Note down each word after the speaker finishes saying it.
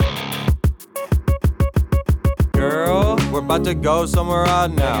about to go somewhere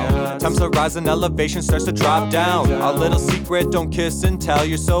out now. Times to rise and elevation starts to drop down. A little secret, don't kiss and tell,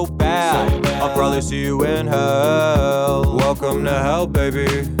 you're so bad. I'll probably see you in hell. Welcome to hell, baby.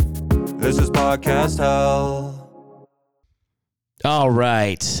 This is Podcast Hell. All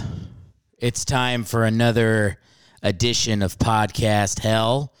right. It's time for another edition of Podcast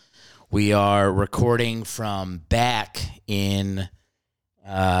Hell. We are recording from back in...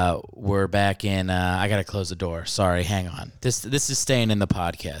 we're back in, I gotta close the door. Sorry, hang on. This is staying in the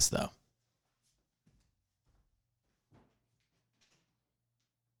podcast, though.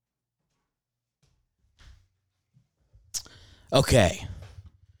 Okay.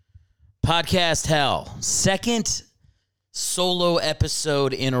 Podcast Hell. Second solo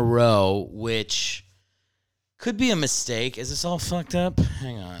episode in a row, which could be a mistake. Is this all fucked up?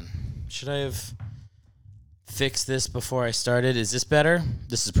 Hang on. Should I have... fix this before I started? Is this better?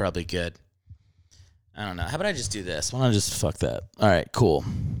 This is probably good. I don't know. How about I just do this? Why don't I just fuck that? All right, cool.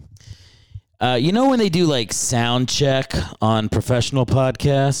 You know when they do like sound check on professional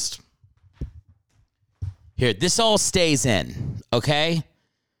podcasts? Here, this all stays in, okay?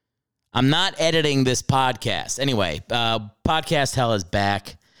 I'm not editing this podcast. Anyway, Podcast Hell is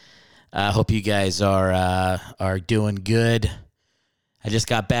back. I hope you guys are doing good. I just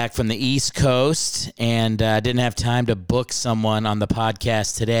got back from the East Coast and didn't have time to book someone on the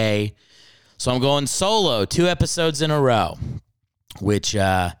podcast today. So I'm going solo, 2 episodes in a row, which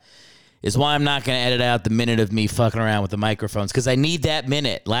is why I'm not going to edit out the minute of me fucking around with the microphones, because I need that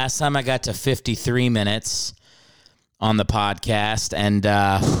minute. Last time I got to 53 minutes on the podcast, and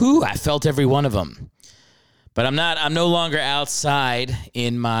I felt every one of them. But I'm no longer outside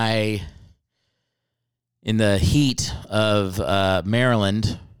in the heat of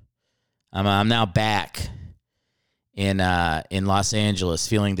Maryland. I'm now back in Los Angeles,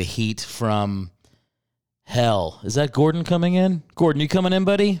 feeling the heat from hell. Is that Gordon coming in? Gordon, you coming in,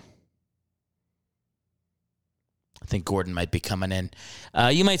 buddy? I think Gordon might be coming in.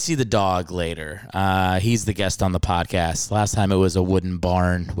 You might see the dog later. He's the guest on the podcast. Last time it was a wooden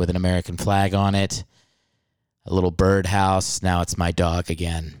barn with an American flag on it, a little birdhouse. Now it's my dog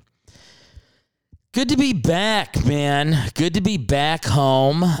again. Good to be back, man. Good to be back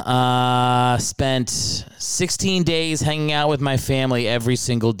home. Spent 16 days hanging out with my family every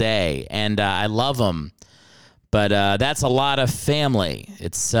single day, and I love them. But that's a lot of family.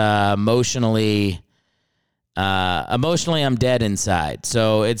 It's emotionally, I'm dead inside.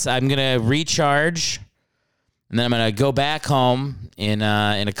 So I'm gonna recharge, and then I'm gonna go back home in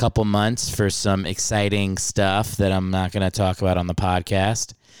a couple months for some exciting stuff that I'm not gonna talk about on the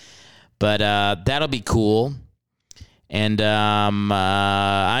podcast. But that'll be cool. And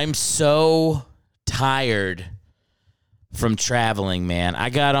I'm so tired from traveling, man.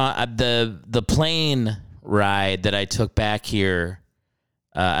 I got on the plane ride that I took back here.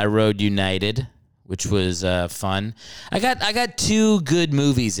 I rode United, which was fun. I got 2 good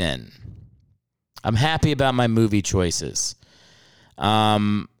movies in. I'm happy about my movie choices.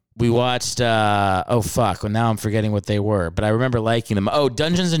 We watched, Well, now I'm forgetting what they were, but I remember liking them. Oh,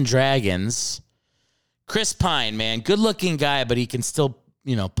 Dungeons and Dragons. Chris Pine, man, good-looking guy, but he can still,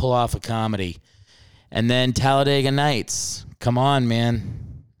 pull off a comedy. And then Talladega Nights. Come on,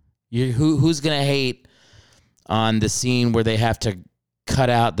 man. Who's going to hate on the scene where they have to cut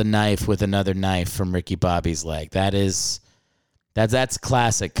out the knife with another knife from Ricky Bobby's leg? That's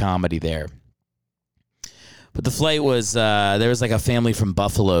classic comedy there. But the flight was there was like a family from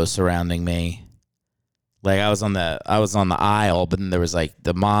Buffalo surrounding me. Like I was on the aisle, but then there was like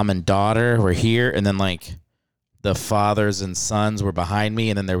the mom and daughter were here, and then like the fathers and sons were behind me,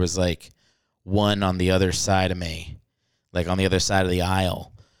 and then there was like one on the other side of me, like on the other side of the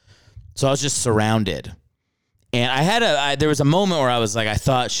aisle. So I was just surrounded. And there was a moment where I was like, I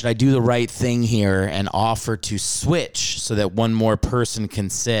thought, should I do the right thing here and offer to switch so that one more person can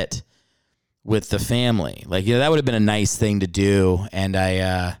sit with the family? Like, that would have been a nice thing to do. And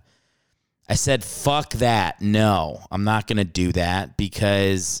I said, fuck that. No, I'm not going to do that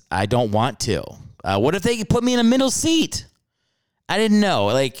because I don't want to. What if they put me in a middle seat? I didn't know.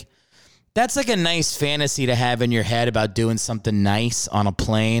 Like, that's like a nice fantasy to have in your head about doing something nice on a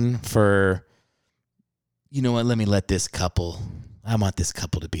plane for, you know what, I want this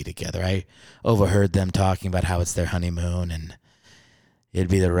couple to be together. I overheard them talking about how it's their honeymoon and it'd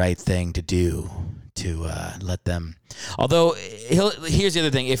be the right thing to do to let them. Although, here's the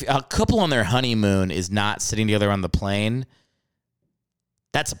other thing. If a couple on their honeymoon is not sitting together on the plane,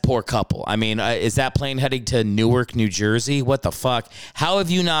 that's a poor couple. I mean, is that plane heading to Newark, New Jersey? What the fuck? How have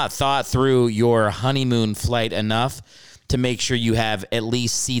you not thought through your honeymoon flight enough to make sure you have at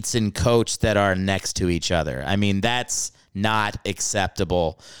least seats in coach that are next to each other? I mean, that's not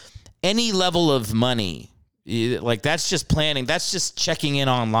acceptable. Any level of money, like that's just planning. That's just checking in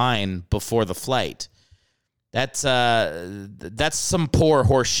online before the flight. That's some poor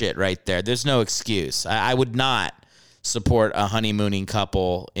horse shit right there. There's no excuse. I would not support a honeymooning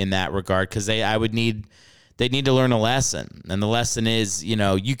couple in that regard because they need to learn a lesson. And the lesson is,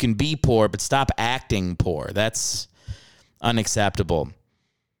 you can be poor, but stop acting poor. That's unacceptable.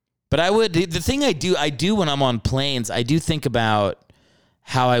 But the thing I do when I'm on planes, I do think about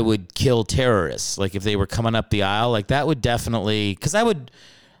how I would kill terrorists. Like if they were coming up the aisle, like that would definitely, because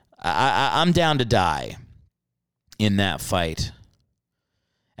I'm down to die in that fight.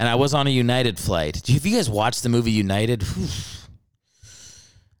 And I was on a United flight. Have you guys watched the movie United? Whew.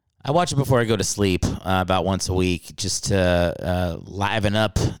 I watch it before I go to sleep about once a week just to liven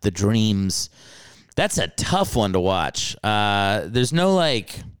up the dreams. That's a tough one to watch. There's no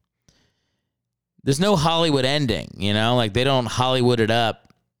Hollywood ending, like they don't Hollywood it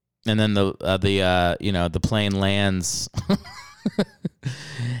up and then the plane lands.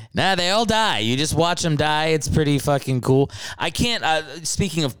 Nah, they all die. You just watch them die. It's pretty fucking cool. I can't,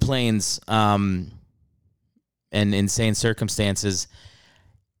 speaking of planes and insane circumstances,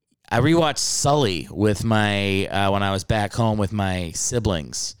 I rewatched Sully with when I was back home with my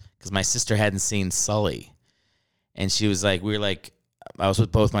siblings because my sister hadn't seen Sully. And she was like, I was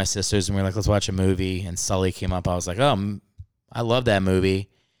with both my sisters and we were like, let's watch a movie. And Sully came up. I was like, oh, I love that movie.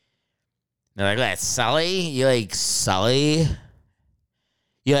 They're like, that's Sully? You like Sully?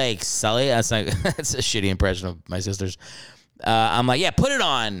 You like Sully? I was like, that's a shitty impression of my sister's. I'm like, yeah, put it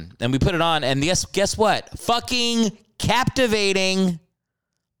on. And we put it on. And guess what? Fucking captivating.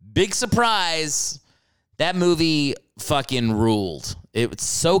 Big surprise. That movie fucking ruled. It was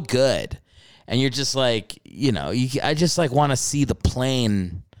so good. And you're just like, I just like want to see the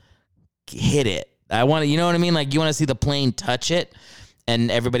plane hit it. I want to, you know what I mean? Like you want to see the plane touch it and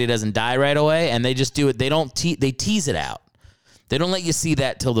everybody doesn't die right away. And they just do it. They don't, they tease it out. They don't let you see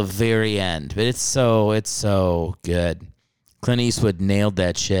that till the very end. But it's so good. Clint Eastwood nailed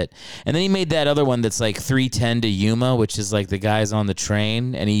that shit. And then he made that other one that's like 310 to Yuma, which is like the guys on the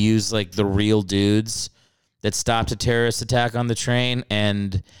train. And he used like the real dudes that stopped a terrorist attack on the train.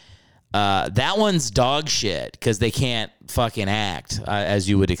 And that one's dog shit because they can't fucking act as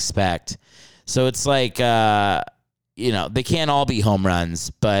you would expect. So it's like, they can't all be home runs,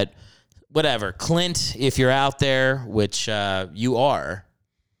 but whatever. Clint, if you're out there, which you are,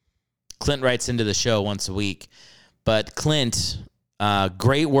 Clint writes into the show once a week. But Clint,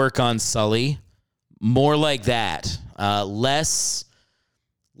 great work on Sully. More like that. Less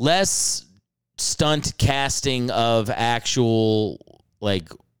stunt casting of actual like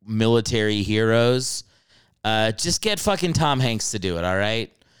military heroes. Just get fucking Tom Hanks to do it, all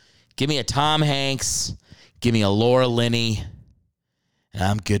right? Give me a Tom Hanks. Give me a Laura Linney. And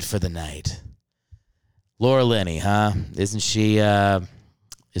I'm good for the night. Laura Linney, huh? Isn't she an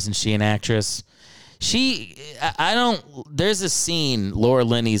actress? There's a scene Laura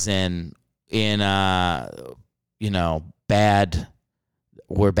Linney's in Bad.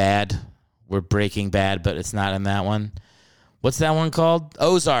 We're Breaking Bad, but it's not in that one. What's that one called?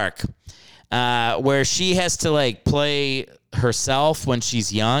 Ozark. Where she has to like play herself when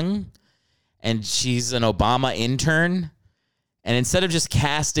she's young and she's an Obama intern. And instead of just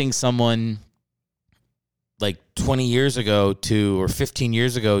casting someone like 20 years ago or 15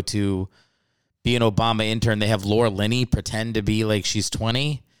 years ago to be an Obama intern, they have Laura Linney pretend to be like she's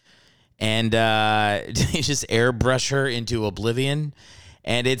 20 and just airbrush her into oblivion.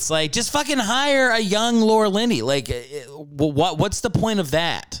 And it's like, just fucking hire a young Laura Linney. Like, what's the point of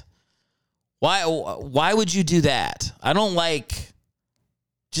that? Why would you do that? I don't like,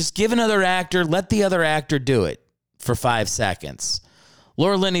 just give another actor, let the other actor do it for 5 seconds.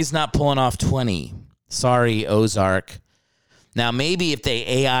 Laura Linney's not pulling off 20. Sorry, Ozark. Now, maybe if they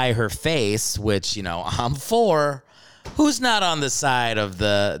AI her face, which, I'm for, who's not on the side of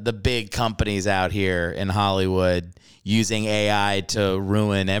the big companies out here in Hollywood using AI to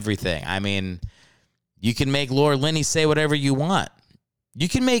ruin everything? I mean, you can make Laura Linney say whatever you want. You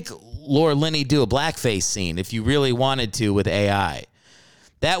can make Laura Linney do a blackface scene if you really wanted to with AI.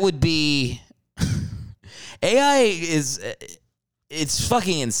 That would be... AI it's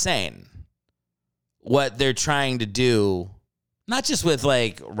fucking insane what they're trying to do, not just with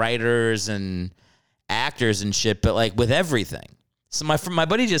like writers and actors and shit, but like with everything. So my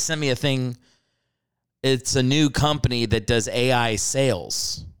buddy just sent me a thing. It's a new company that does AI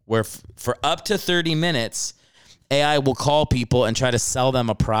sales where for up to 30 minutes, AI will call people and try to sell them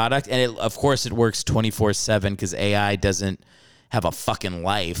a product. And of course it works 24/7 because AI doesn't have a fucking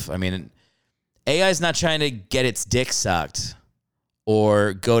life. I mean, AI is not trying to get its dick sucked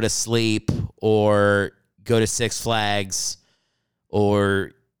or go to sleep or go to Six Flags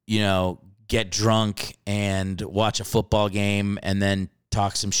or, get drunk and watch a football game and then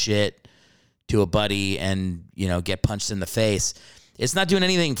talk some shit to a buddy and, get punched in the face. It's not doing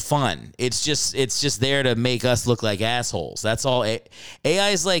anything fun. It's just there to make us look like assholes. That's all. AI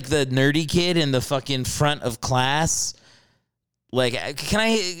is like the nerdy kid in the fucking front of class. Like, can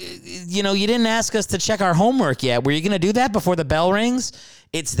I, you didn't ask us to check our homework yet. Were you going to do that before the bell rings?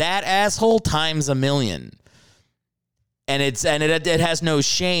 It's that asshole times a million. And it has no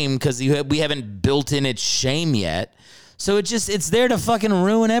shame because we haven't built in its shame yet. So it's there to fucking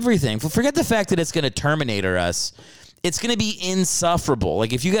ruin everything. Forget the fact that it's going to Terminator us. It's going to be insufferable.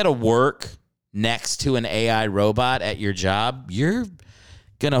 Like, if you got to work next to an AI robot at your job, you're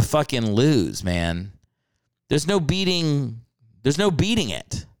going to fucking lose, man. There's no beating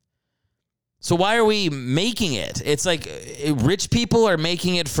it. So why are we making it? It's like rich people are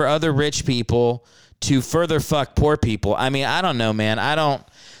making it for other rich people to further fuck poor people. I mean, I don't know, man.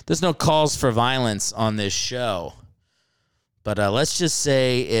 There's no calls for violence on this show. But let's just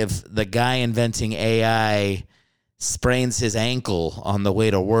say if the guy inventing AI sprains his ankle on the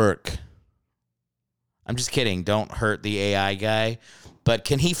way to work. I'm just kidding. Don't hurt the AI guy. But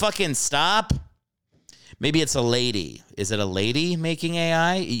can he fucking stop? Maybe it's a lady. Is it a lady making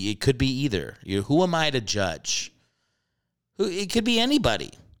AI? It could be either. Who am I to judge? It could be anybody.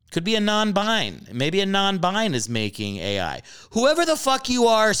 Could be a non-bind. Maybe a non-bind is making AI. Whoever the fuck you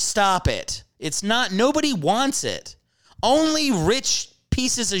are, stop it. It's not, nobody wants it. Only rich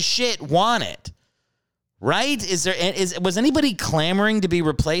pieces of shit want it. Right? Was anybody clamoring to be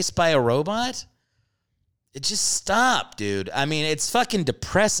replaced by a robot? It just stop, dude. I mean, it's fucking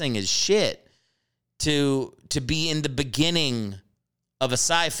depressing as shit to be in the beginning of a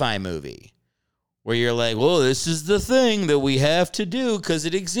sci-fi movie where you're like, well, this is the thing that we have to do because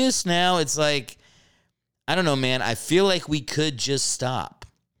it exists now. It's like, I don't know, man. I feel like we could just stop.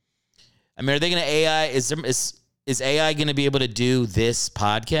 I mean, are they going to AI? Is AI going to be able to do this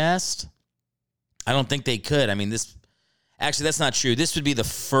podcast? I don't think they could. I mean, actually, that's not true. This would be the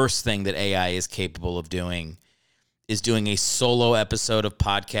first thing that AI is capable of doing, is doing a solo episode of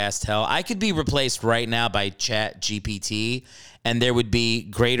Podcast Hell. I could be replaced right now by Chat GPT, and there would be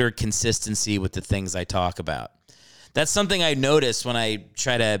greater consistency with the things I talk about. That's something I notice when I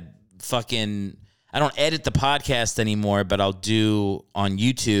try to I don't edit the podcast anymore, but I'll do on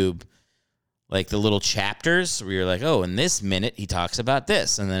YouTube like the little chapters where you're like, oh, in this minute he talks about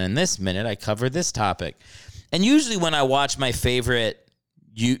this, and then in this minute I cover this topic. And usually when I watch my favorite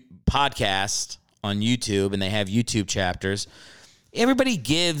podcast on YouTube and they have YouTube chapters, everybody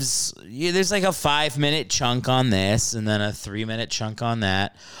there's like a 5-minute chunk on this and then a 3-minute chunk on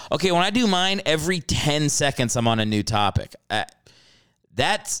that. Okay, when I do mine, every 10 seconds I'm on a new topic.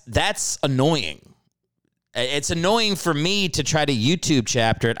 That's annoying. It's annoying for me to try to YouTube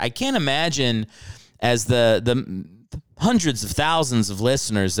chapter it. I can't imagine as the hundreds of thousands of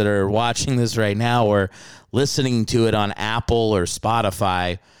listeners that are watching this right now or listening to it on Apple or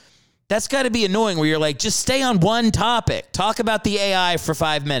Spotify. That's got to be annoying where you're like, just stay on one topic. Talk about the AI for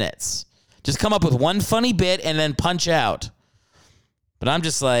 5 minutes. Just come up with one funny bit and then punch out. But I'm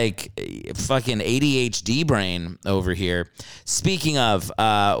just like fucking ADHD brain over here. Speaking of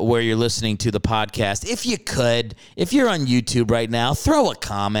where you're listening to the podcast, if you're on YouTube right now, throw a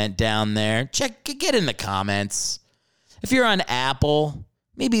comment down there. Get in the comments. If you're on Apple,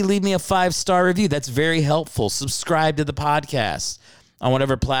 maybe leave me a 5-star review. That's very helpful. Subscribe to the podcast on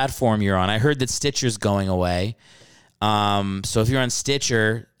whatever platform you're on. I heard that Stitcher's going away. So if you're on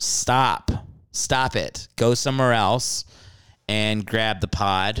Stitcher, stop it. Go somewhere else and grab the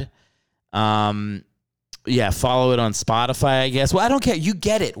pod. Follow it on Spotify, I guess. Well, I don't care. You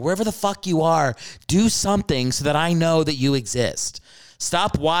get it. Wherever the fuck you are, do something so that I know that you exist.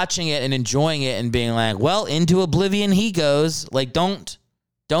 Stop watching it and enjoying it and being like, well, into oblivion he goes. Like, don't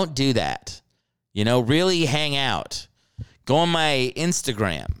do that. Really hang out. Go on my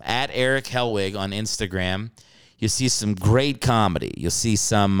Instagram, at Eric Helwig on Instagram. You'll see some great comedy. You'll see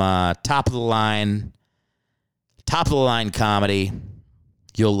some top of the line comedy.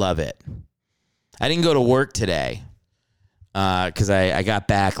 You'll love it. I didn't go to work today because I got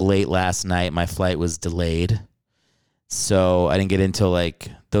back late last night. My flight was delayed. So I didn't get into like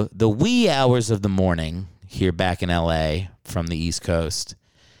the wee hours of the morning here back in LA from the East Coast.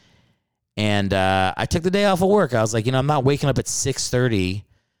 And I took the day off of work. I was like, I'm not waking up at 6:30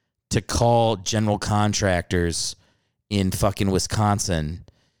 to call general contractors in fucking Wisconsin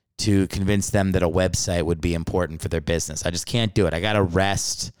to convince them that a website would be important for their business. I just can't do it. I got to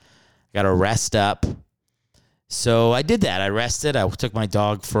rest. Got to rest up. So I did that. I rested. I took my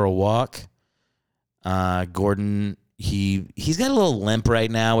dog for a walk. Gordon, he's got a little limp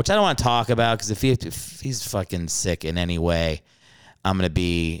right now, which I don't want to talk about because if he's fucking sick in any way, I'm going to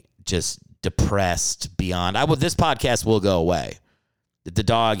be just depressed beyond. This podcast will go away. If the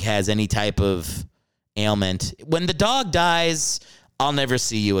dog has any type of ailment, when the dog dies, I'll never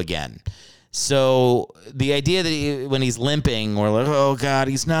see you again. So the idea that when he's limping, we're like, oh God,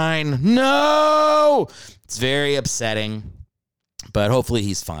 he's 9. No, it's very upsetting, but hopefully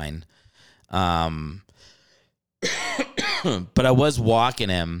he's fine. But I was walking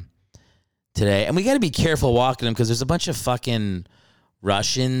him today, and we got to be careful walking him because there's a bunch of fucking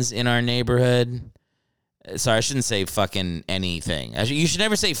Russians in our neighborhood. Sorry, I shouldn't say fucking anything. You should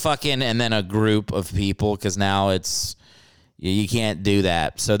never say fucking and then a group of people because now it's you can't do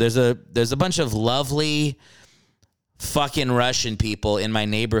that. So there's a bunch of lovely fucking Russian people in my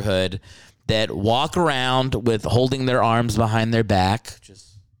neighborhood that walk around with holding their arms behind their back,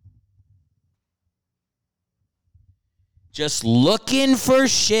 just looking for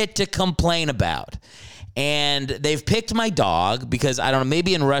shit to complain about. And they've picked my dog because, I don't know,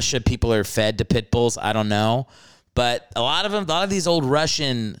 maybe in Russia people are fed to pit bulls. I don't know. But a lot of these old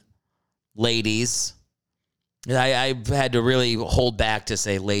Russian ladies, I've had to really hold back to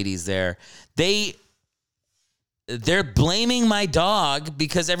say ladies there. They're blaming my dog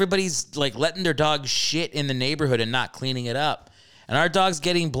because everybody's like letting their dog shit in the neighborhood and not cleaning it up. And our dog's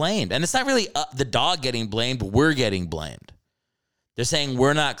getting blamed. And it's not really the dog getting blamed. We're getting blamed. They're saying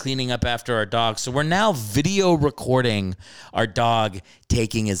we're not cleaning up after our dog. So we're now video recording our dog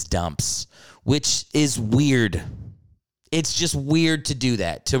taking his dumps, which is weird. It's just weird to do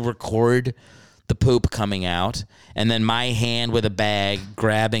that, to record the poop coming out and then my hand with a bag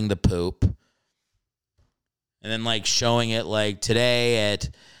grabbing the poop and then like showing it like today at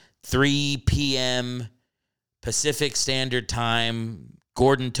 3 p.m. Pacific Standard Time,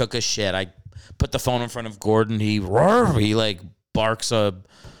 Gordon took a shit. I put the phone in front of Gordon. He like barks a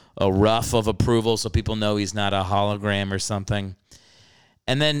rough of approval so people know he's not a hologram or something.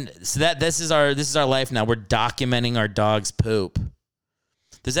 And then so this is our life now. We're documenting our dog's poop.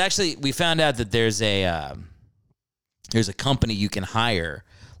 We found out that there's a company you can hire,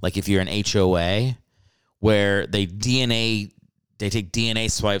 like if you're an HOA, where they take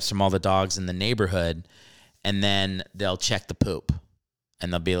DNA swipes from all the dogs in the neighborhood, and then they'll check the poop,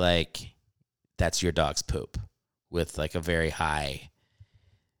 and they'll be like, "That's your dog's poop," with like a very high.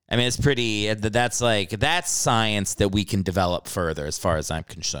 I mean, it's pretty. That's science that we can develop further, as far as I'm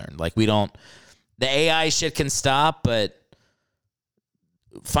concerned. Like the AI shit can stop, but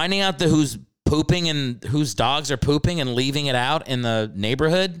finding out who's pooping and whose dogs are pooping and leaving it out in the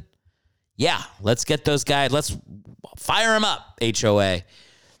neighborhood, yeah, let's get those guys. Let's fire them up, HOA.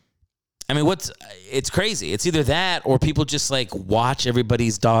 I mean, it's crazy. It's either that or people just like watch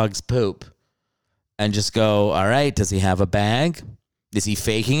everybody's dog's poop and just go, all right, does he have a bag? Is he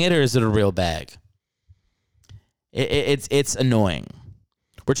faking it or is it a real bag? It's annoying.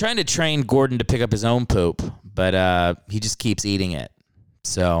 We're trying to train Gordon to pick up his own poop, but he just keeps eating it.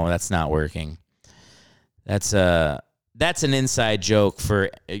 So that's not working. That's an inside joke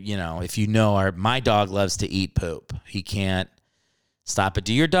for, if my dog loves to eat poop. He can't stop it.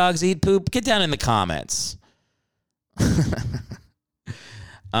 Do your dogs eat poop? Get down in the comments.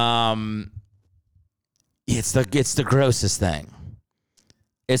 It's the grossest thing.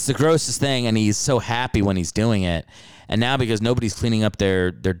 It's the grossest thing, and he's so happy when he's doing it. And now because nobody's cleaning up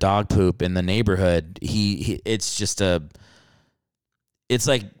their dog poop in the neighborhood, it's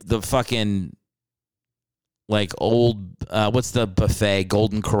like the fucking like old what's the buffet,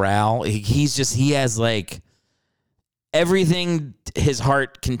 Golden Corral. He has like everything to his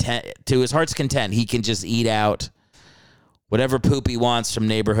heart's content. He can just eat out whatever poop he wants from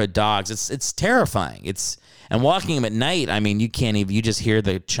neighborhood dogs. It's terrifying. And walking him at night, I mean, you just hear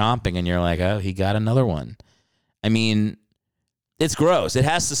the chomping and you're like, oh, he got another one. I mean, it's gross. It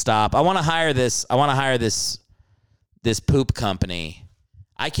has to stop. I want to hire this poop company.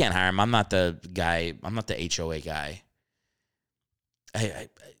 I can't hire him. I'm not the guy. I'm not the HOA guy.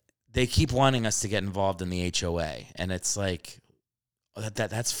 They keep wanting us to get involved in the HOA, and it's like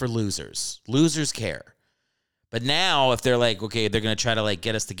that's for losers. Losers care. But now, if they're like, okay, they're going to try to like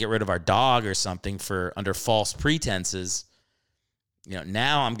get us to get rid of our dog or something under false pretenses,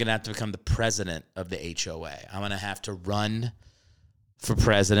 now I'm going to have to become the president of the HOA. I'm going to have to run for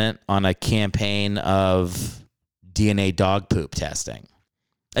president on a campaign of DNA dog poop testing.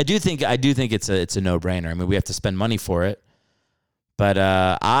 I do think it's a no-brainer. I mean, we have to spend money for it. But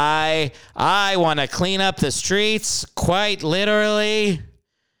I want to clean up the streets, quite literally.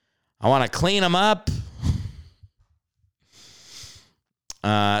 I want to clean them up.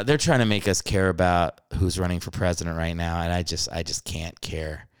 They're trying to make us care about who's running for president right now, and I just can't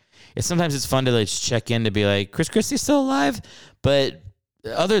care. Sometimes it's fun to like check in to be like, Chris Christie's still alive, but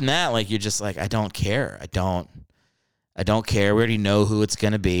other than that, like you're just like, I don't care. I don't care. We already know who it's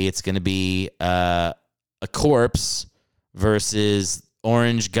gonna be. It's gonna be a corpse versus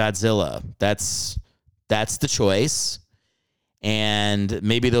Orange Godzilla. That's the choice, and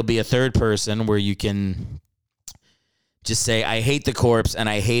maybe there'll be a third person where you can just say, I hate the corpse and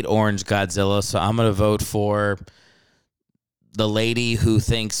I hate Orange Godzilla, so I'm going to vote for the lady who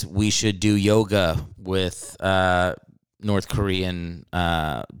thinks we should do yoga with North Korean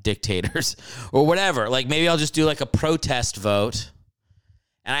dictators or whatever. Like maybe I'll just do like a protest vote.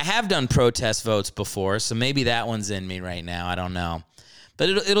 And I have done protest votes before, so maybe that one's in me right now. I don't know. But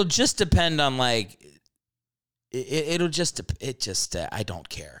it'll just depend on like I don't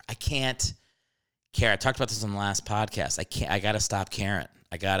care. I can't care. I talked about this on the last podcast. I got to stop caring.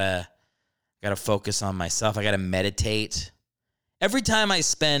 I got to focus on myself. I got to meditate. Every time I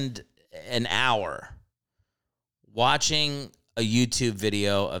spend an hour watching a YouTube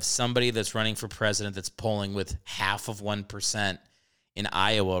video of somebody that's running for president that's polling with 0.5% in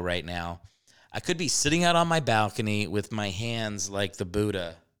Iowa right now, I could be sitting out on my balcony with my hands like the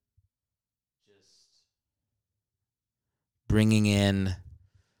Buddha, just bringing in,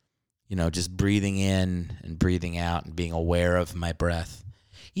 just breathing in and breathing out and being aware of my breath.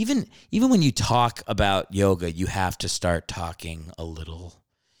 Even when you talk about yoga, you have to start talking a little.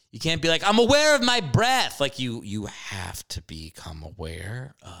 You can't be like, I'm aware of my breath. Like you have to become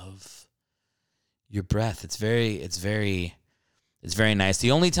aware of your breath. It's very nice.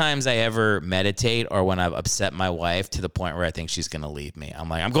 The only times I ever meditate are when I've upset my wife to the point where I think she's going to leave me. I'm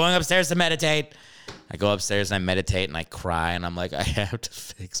like, I'm going upstairs to meditate. I go upstairs and I meditate and I cry and I'm like, I have to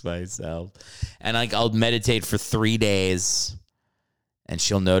fix myself. And like I'll meditate for 3 days and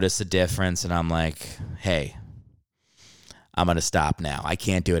she'll notice a difference and I'm like, hey, I'm going to stop now. I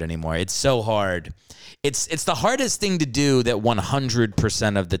can't do it anymore. It's so hard. It's the hardest thing to do that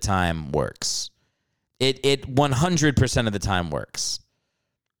 100% of the time works. It 100% of the time works.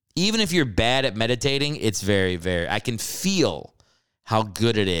 Even if you're bad at meditating, it's very, very, I can feel how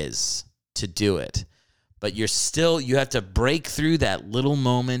good it is to do it. But you have to break through that little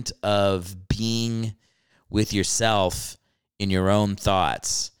moment of being with yourself in your own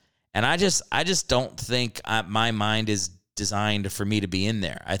thoughts. And I just don't think my mind is designed for me to be in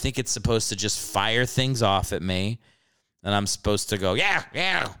there. I think it's supposed to just fire things off at me. And I'm supposed to go,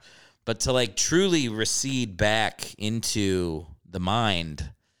 yeah. But to like truly recede back into the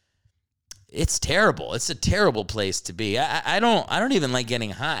mind, it's terrible. It's a terrible place to be. I don't even like getting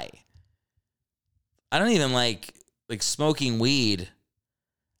high. I don't even like smoking weed.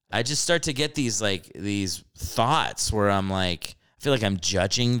 I just start to get these thoughts where I'm like, I feel like I'm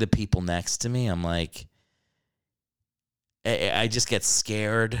judging the people next to me. I'm like, I just get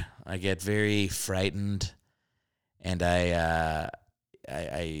scared. I get very frightened, and I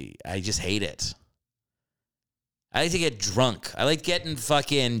just hate it. I like to get drunk. I like getting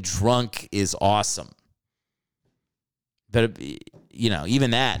fucking drunk is awesome. But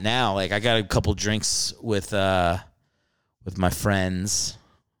even that now, like I got a couple drinks with my friends,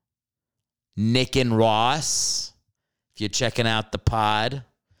 Nick and Ross. If you're checking out the pod,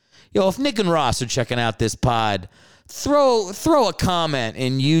 if Nick and Ross are checking out this pod, throw a comment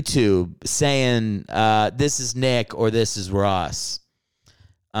in YouTube saying this is Nick or this is Ross.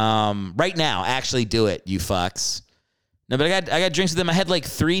 Right now, actually do it, you fucks. No, but I got drinks with them. I had like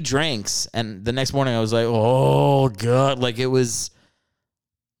 3 drinks, and the next morning I was like, oh god, like it was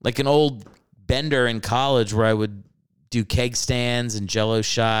like an old bender in college where I would do keg stands and Jello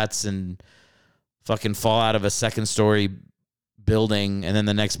shots and fucking fall out of a 2nd-story building, and then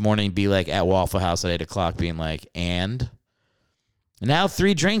the next morning be like at Waffle House at 8:00 being like, and now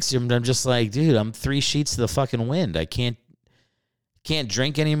 3 drinks, I'm just like, dude, I'm 3 sheets to the fucking wind. I can't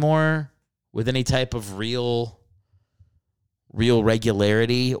drink anymore with any type of real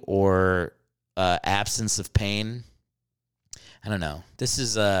regularity or absence of pain. I don't know. This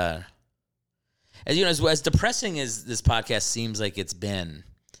is as depressing as this podcast seems like it's been,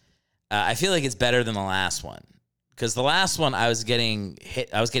 I feel like it's better than the last one. Because the last one I was getting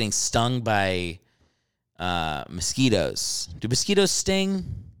stung by mosquitoes. Do mosquitoes sting?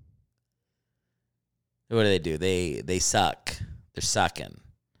 What do? They suck. They're sucking.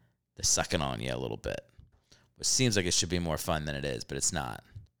 They're sucking on you a little bit. It seems like it should be more fun than it is, but it's not.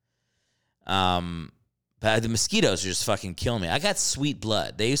 But the mosquitoes are just fucking killing me. I got sweet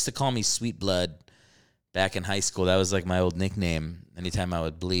blood. They used to call me sweet blood back in high school. That was like my old nickname anytime I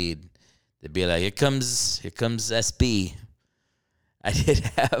would bleed. they'd be like, here comes SB.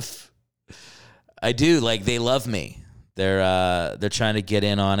 I do, like, they love me. They're trying to get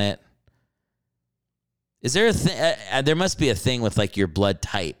in on it. Is there a thing? There must be a thing with like your blood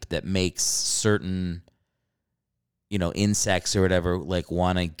type that makes certain, insects or whatever, like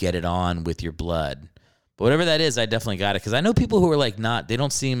want to get it on with your blood. But whatever that is, I definitely got it. Because I know people who are like they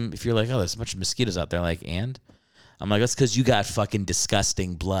don't seem, if you're like, oh, there's a bunch of mosquitoes out there, like, and? I'm like, that's because you got fucking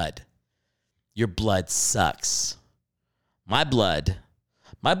disgusting blood. Your blood sucks. My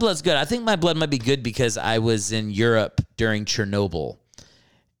blood's good. I think my blood might be good because I was in Europe during Chernobyl.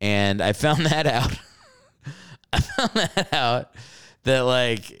 And I found that out. That,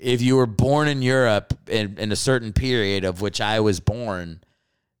 like, if you were born in Europe in a certain period of which I was born,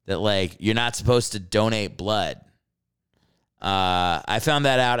 that, like, you're not supposed to donate blood. I found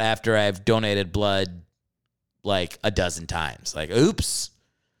that out after I've donated blood, like, a dozen times. Like, oops.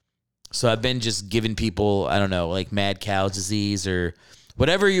 So I've been just giving people, I don't know, like mad cow disease or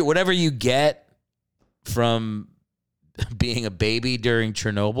whatever you get from being a baby during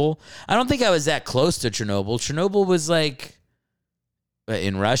Chernobyl. I don't think I was that close to Chernobyl. Chernobyl was like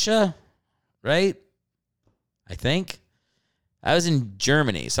in Russia, right? I think. I was in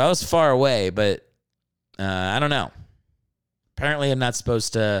Germany, so I was far away, but I don't know. Apparently I'm not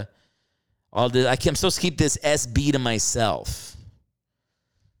supposed to. I'm supposed to keep this SB to myself.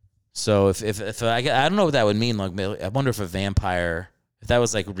 So if I don't know what that would mean. Like, I wonder if a vampire, if that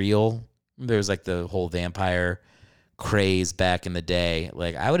was like real. There was like the whole vampire craze back in the day.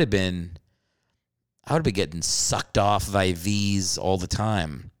 Like, I would have been getting sucked off of IVs all the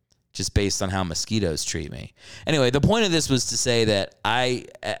time, just based on how mosquitoes treat me. Anyway, the point of this was to say that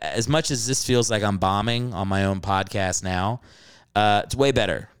as much as this feels like I'm bombing on my own podcast now, it's way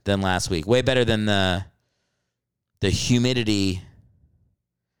better than last week. Way better than the humidity.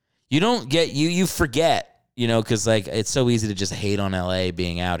 You don't get, you forget, because like it's so easy to just hate on LA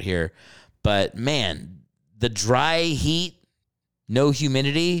being out here. But man, the dry heat, no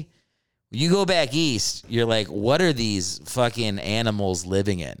humidity, you go back east, you're like, what are these fucking animals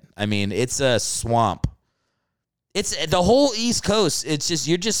living in? I mean, it's a swamp. It's the whole East Coast. It's just,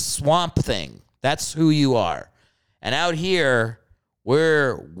 you're just Swamp Thing. That's who you are. And out here,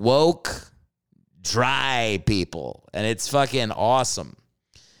 we're woke, dry people. And it's fucking awesome.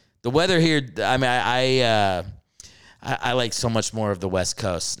 The weather here, I mean, I like so much more of the West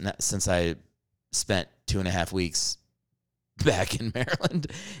Coast since I spent 2.5 weeks back in Maryland.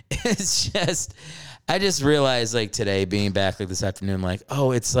 It's just, I just realized like today being back like this afternoon, like,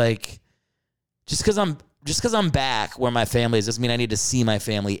 oh, it's like, just because I'm back where my family is doesn't mean I need to see my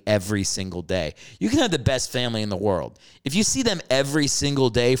family every single day. You can have the best family in the world. If you see them every single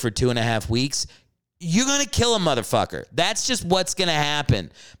day for 2.5 weeks, you're going to kill a motherfucker. That's just what's going to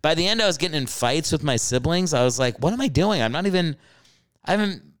happen. By the end, I was getting in fights with my siblings. I was like, what am I doing? I'm not even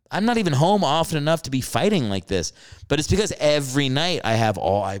home often enough to be fighting like this. But it's because every night I have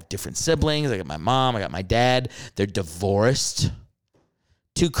different siblings. I got my mom, I got my dad. They're divorced.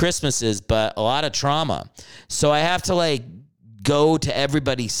 2 Christmases, but a lot of trauma. So I have to like go to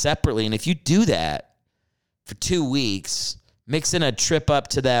everybody separately. And if you do that for 2 weeks, mix in a trip up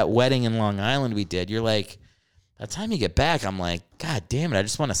to that wedding in Long Island we did, you're like, by the time you get back, I'm like, God damn it, I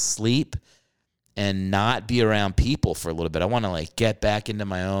just want to sleep and not be around people for a little bit. I want to like get back into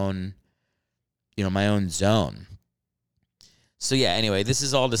my own, my own zone. So yeah, anyway, this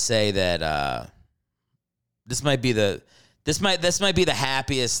is all to say that this might be the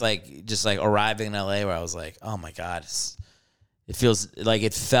happiest, like, just like arriving in LA where I was like, oh my God, it feels like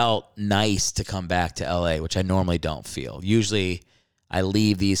it felt nice to come back to LA, which I normally don't feel. Usually I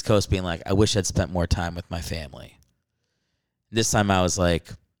leave the East Coast being like, I wish I'd spent more time with my family. This time I was like,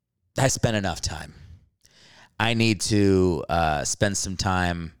 I spent enough time. I need to spend some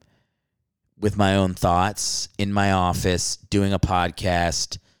time with my own thoughts in my office, doing a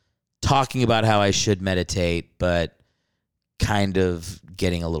podcast, talking about how I should meditate, but kind of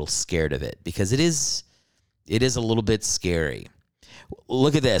getting a little scared of it because it is a little bit scary.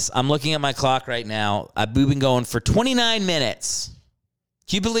 Look at this. I'm looking at my clock right now. We've been going for 29 minutes.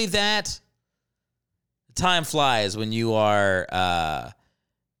 Can you believe that? Time flies when you are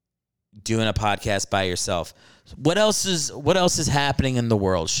doing a podcast by yourself. What else is happening in the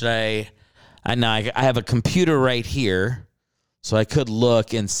world? I have a computer right here, so I could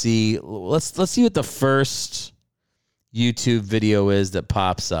look and see. Let's see what the first YouTube video is that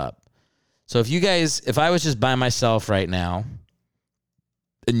pops up. So if I was just by myself right now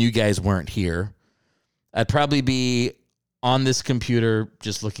and you guys weren't here, I'd probably be on this computer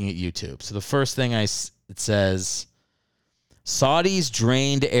just looking at YouTube. So the first thing it says, Saudis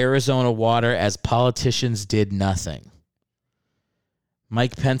drained Arizona water as politicians did nothing.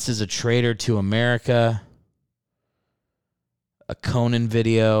 Mike Pence is a traitor to America. A Conan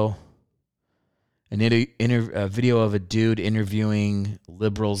video. A video of a dude interviewing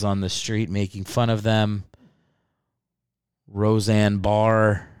liberals on the street, making fun of them. Roseanne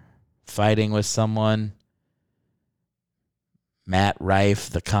Barr fighting with someone. Matt Rife,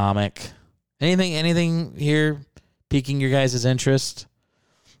 the comic. Anything here piquing your guys' interest?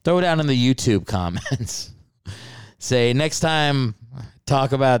 Throw it down in the YouTube comments. Say, next time,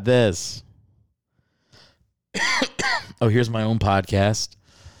 talk about this. Oh, here's my own podcast.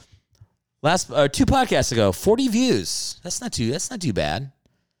 Two podcasts ago, 40 views. That's not too bad.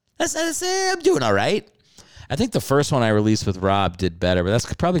 I'm doing all right. I think the first one I released with Rob did better, but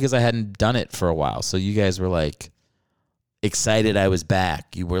that's probably because I hadn't done it for a while. So you guys were like excited I was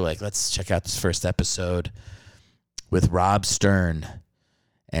back. You were like, let's check out this first episode with Rob Stern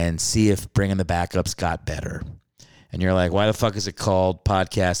and see if Bringing the Backups got better. And you're like, why the fuck is it called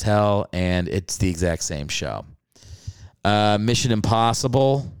Podcast Hell? And it's the exact same show. Mission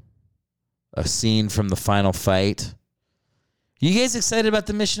Impossible, a scene from the final fight. You guys excited about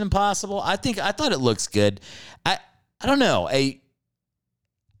the Mission Impossible? I thought it looks good. I don't know.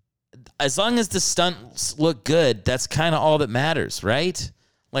 As long as the stunts look good, that's kind of all that matters, right?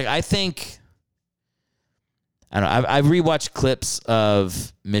 Like, I don't know. I've rewatched clips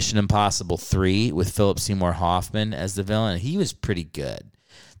of Mission Impossible 3 with Philip Seymour Hoffman as the villain. He was pretty good.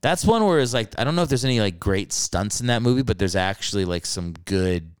 That's one where it's like, I don't know if there's any like great stunts in that movie, but there's actually like some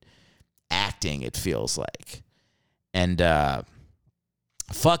good acting, it feels like. And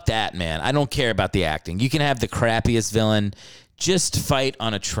fuck that, man. I don't care about the acting. You can have the crappiest villain. Just fight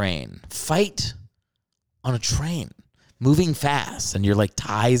on a train. Fight on a train. Moving fast. And your like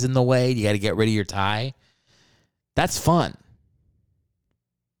tie's in the way. You got to get rid of your tie. That's fun.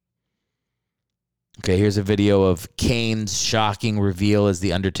 Okay, here's a video of Kane's shocking reveal as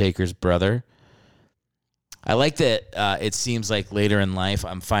The Undertaker's brother. I like that it seems like later in life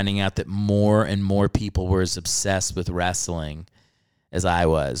I'm finding out that more and more people were as obsessed with wrestling as I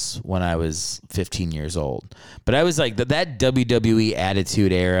was when I was 15 years old. But I was like, that WWE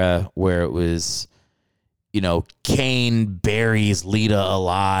Attitude Era where it was, you know, Kane buries Lita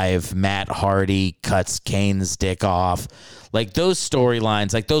alive, Matt Hardy cuts Kane's dick off. Like those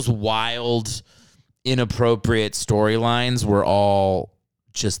storylines, like those wild, inappropriate storylines were all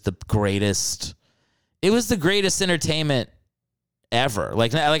just the greatest. It was the greatest entertainment ever.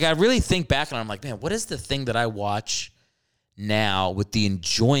 Like I really think back and I'm like, man, what is the thing that I watch now with the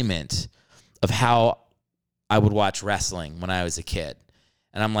enjoyment of how I would watch wrestling when I was a kid?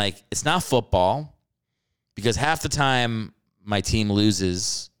 And I'm like, it's not football because half the time my team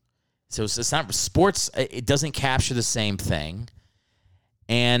loses. So it's not sports. It doesn't capture the same thing.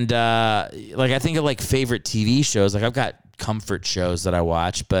 And like I think of like favorite TV shows. Like I've got comfort shows that I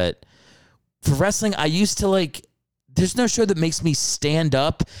watch, but for wrestling, I used to like, there's no show that makes me stand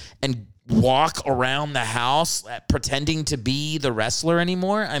up and walk around the house pretending to be the wrestler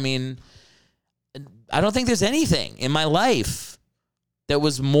anymore. I mean, I don't think there's anything in my life that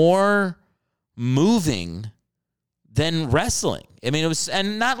was more moving than wrestling. I mean, it was,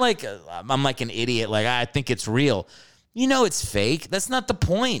 and not like I'm like an idiot, like I think it's real. You know, it's fake. That's not the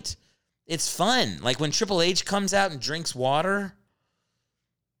point. It's fun. Like when Triple H comes out and drinks water.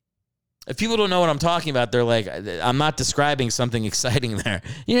 If people don't know what I'm talking about, they're like, I'm not describing something exciting there.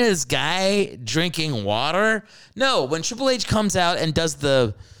 You know, this guy drinking water? No, when Triple H comes out and does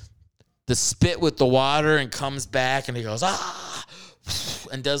the spit with the water and comes back and he goes, ah,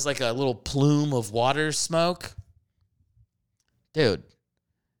 and does like a little plume of water smoke. Dude,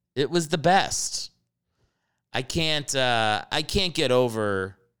 it was the best. I can't get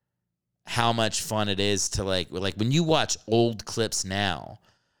over how much fun it is to like when you watch old clips now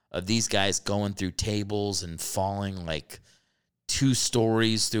of these guys going through tables and falling like 2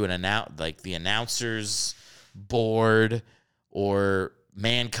 stories through the announcer's board, or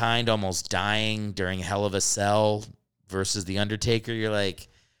Mankind almost dying during Hell of a Cell versus The Undertaker. You're like,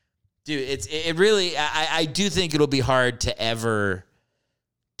 dude, it really, I do think it'll be hard to ever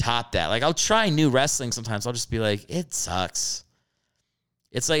top that. Like I'll try new wrestling sometimes. I'll just be like, it sucks.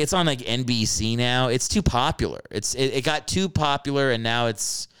 It's like, it's on like NBC now. It's too popular. It got too popular and now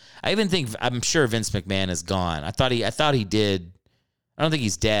I'm sure Vince McMahon is gone. I thought he did. I don't think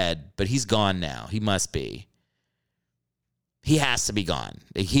he's dead, but he's gone now. He must be. He has to be gone.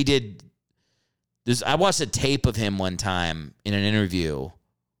 He did. I watched a tape of him one time in an interview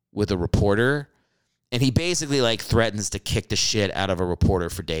with a reporter, and he basically like threatens to kick the shit out of a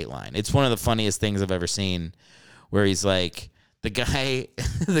reporter for Dateline. It's one of the funniest things I've ever seen, where he's like, the guy,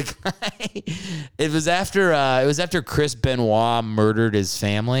 it was after Chris Benoit murdered his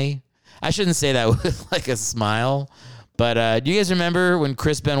family. I shouldn't say that with like a smile, but do you guys remember when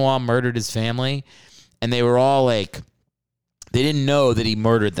Chris Benoit murdered his family and they were all like, they didn't know that he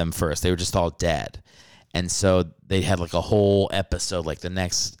murdered them first. They were just all dead. And so they had like a whole episode, like the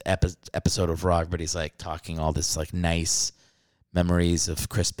next episode of Raw, everybody's like talking all this like nice memories of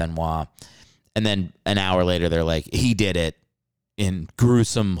Chris Benoit. And then an hour later, they're like, he did it in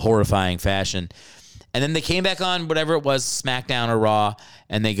gruesome, horrifying fashion. And then they came back on whatever it was, SmackDown or Raw,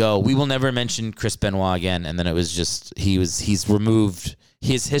 and they go, we will never mention Chris Benoit again. And then it was just, he's removed,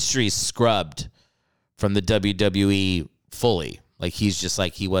 his history scrubbed from the WWE fully. Like he's just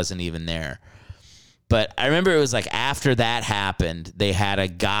like, he wasn't even there. But I remember it was like after that happened, they had a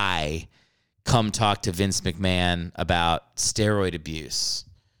guy come talk to Vince McMahon about steroid abuse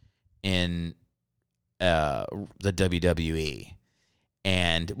in the WWE.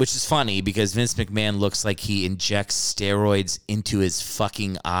 And which is funny because Vince McMahon looks like he injects steroids into his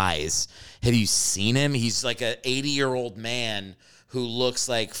fucking eyes. Have you seen him? He's like an 80-year-old man who looks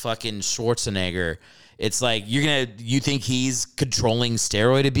like fucking Schwarzenegger. It's like you think he's controlling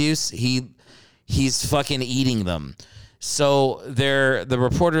steroid abuse? He's fucking eating them. So the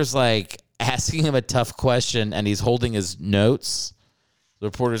reporter's like asking him a tough question and he's holding his notes. The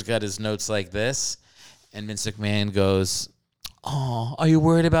reporter's got his notes like this, and Vince McMahon goes, "Oh, are you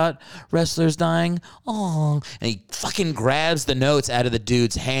worried about wrestlers dying? Oh," and he fucking grabs the notes out of the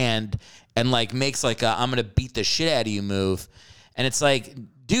dude's hand and like makes like a "I'm gonna beat the shit out of you" move, and it's like,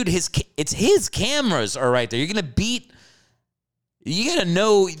 dude, it's his cameras are right there. You gotta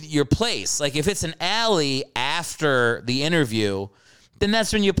know your place. Like if it's an alley after the interview, then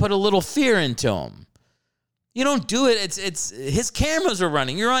that's when you put a little fear into him. You don't do it. It's his cameras are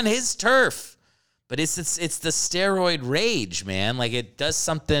running. You're on his turf. But it's the steroid rage, man. Like it does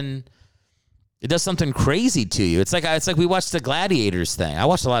something crazy to you. It's like we watched the Gladiators thing. I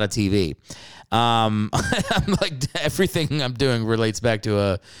watched a lot of TV. I'm like everything I'm doing relates back to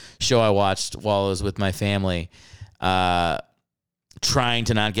a show I watched while I was with my family. Trying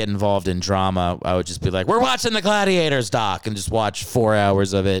to not get involved in drama, I would just be like, "We're watching the Gladiators doc," and just watch 4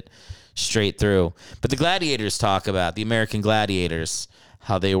 hours of it straight through. But the Gladiators talk about the American Gladiators,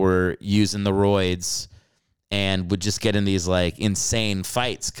 how they were using the roids and would just get in these like insane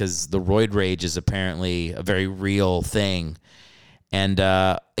fights because the roid rage is apparently a very real thing. And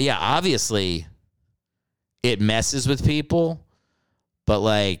yeah, obviously it messes with people, but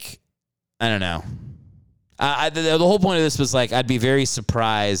like, I don't know. The whole point of this was like, I'd be very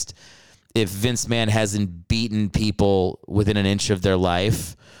surprised if Vince McMahon hasn't beaten people within an inch of their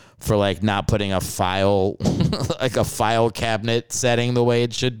life for like not putting a file, like a file cabinet setting the way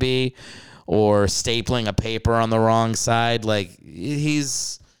it should be, or stapling a paper on the wrong side. Like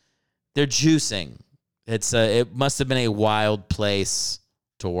they're juicing. It must have been a wild place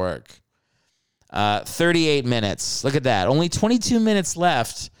to work. 38 minutes. Look at that. Only 22 minutes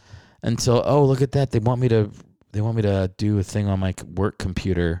left until, oh, look at that. They want me to do a thing on my work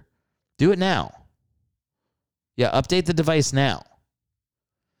computer. Do it now. Yeah, update the device now.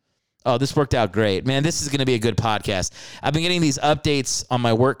 Oh, this worked out great. Man, this is going to be a good podcast. I've been getting these updates on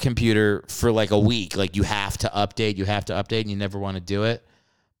my work computer for like a week. Like, you have to update, and you never want to do it.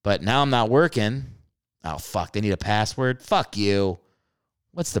 But now I'm not working. Oh, fuck, they need a password? Fuck you.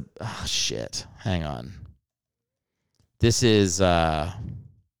 Oh, shit. Hang on. This is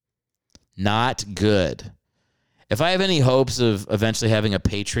not good. If I have any hopes of eventually having a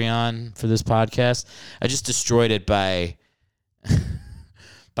Patreon for this podcast, I just destroyed it by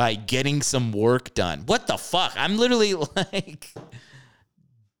getting some work done. What the fuck? I'm literally like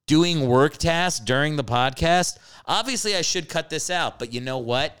doing work tasks during the podcast. Obviously, I should cut this out, but you know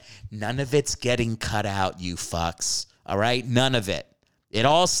what? None of it's getting cut out, you fucks. All right? None of it. It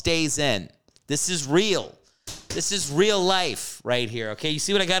all stays in. This is real. This is real life right here. Okay, you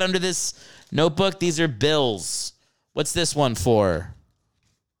see what I got under this notebook? These are bills. What's this one for?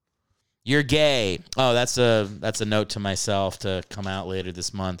 You're gay. Oh, that's a note to myself to come out later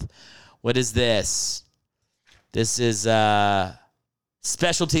this month. What is this? This is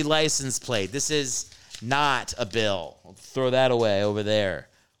specialty license plate. This is not a bill. I'll throw that away over there.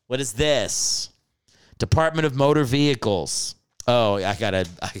 What is this? Department of Motor Vehicles. Oh, I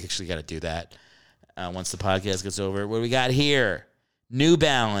actually gotta do that once the podcast gets over. What do we got here? New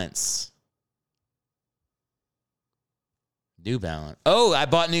Balance. New Balance. Oh, I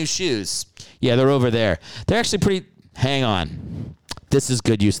bought new shoes. Yeah, they're over there. They're actually pretty. Hang on. This is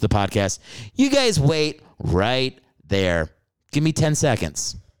good use of the podcast. You guys wait right there. Give me 10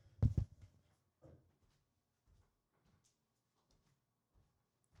 seconds.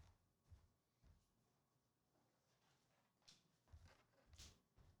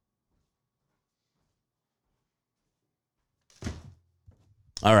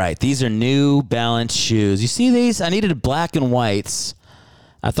 All right, these are New Balance shoes. You see these? I needed black and whites.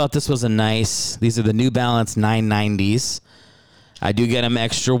 I thought this was these are the New Balance 990s. I do get them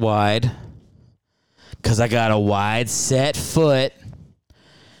extra wide because I got a wide set foot.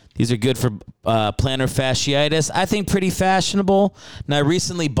 These are good for plantar fasciitis. I think pretty fashionable. And I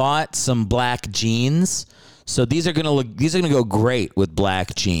recently bought some black jeans. So these are gonna go great with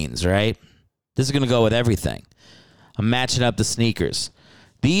black jeans, right? This is gonna go with everything. I'm matching up the sneakers.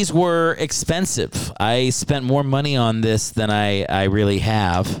 These were expensive. I spent more money on this than I really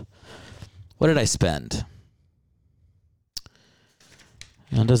have. What did I spend?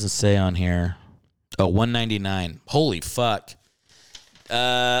 It doesn't say on here. Oh, $199. Holy fuck.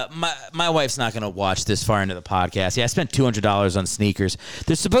 My wife's not going to watch this far into the podcast. Yeah, I spent $200 on sneakers.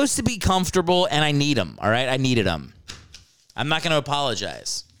 They're supposed to be comfortable, and I need them, all right? I needed them. I'm not going to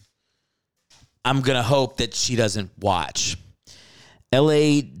apologize. I'm going to hope that she doesn't watch.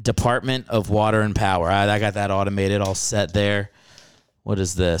 LA Department of Water and Power. I got that automated, all set there. What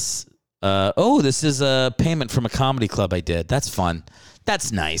is this? This is a payment from a comedy club I did. That's fun.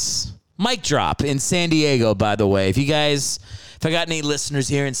 That's nice. Mic drop in San Diego, by the way. If I got any listeners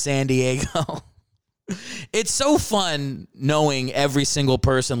here in San Diego, it's so fun knowing every single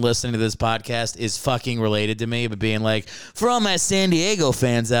person listening to this podcast is fucking related to me, but being like, for all my San Diego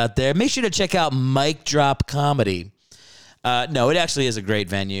fans out there, make sure to check out Mic Drop Comedy. No, it actually is a great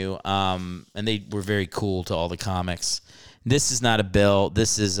venue, and they were very cool to all the comics. This is not a bill.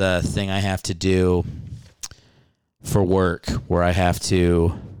 This is a thing I have to do for work where I have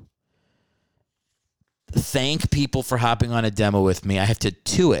to thank people for hopping on a demo with me. I have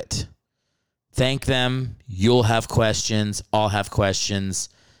to it. Thank them. You'll have questions. I'll have questions.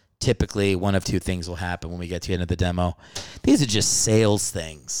 Typically, one of two things will happen when we get to the end of the demo. These are just sales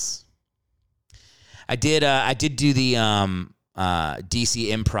things. I did do the DC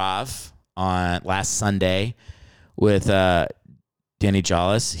Improv on last Sunday with Danny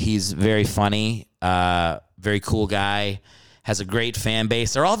Jollis. He's very funny, very cool guy, has a great fan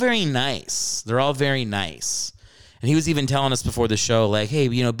base. They're all very nice. And he was even telling us before the show, like, hey,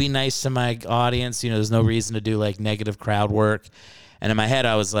 be nice to my audience. There's no reason to do, like, negative crowd work. And in my head,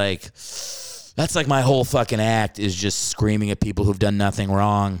 I was like, that's like my whole fucking act is just screaming at people who've done nothing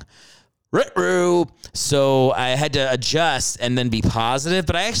wrong. So I had to adjust and then be positive.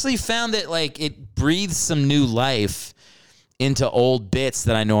 But I actually found that, like, it breathes some new life into old bits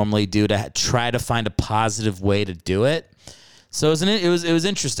that I normally do to try to find a positive way to do it. So it was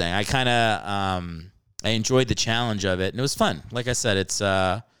interesting. I kind of I enjoyed the challenge of it, and it was fun. Like I said, it's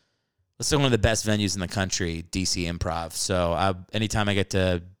one of the best venues in the country, DC Improv. So anytime I get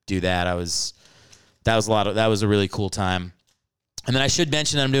to do that, that was a really cool time. And then I should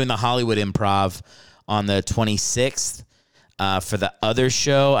mention that I'm doing the Hollywood Improv on the 26th for the other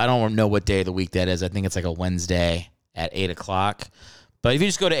show. I don't know what day of the week that is. I think it's like a Wednesday at 8 o'clock. But if you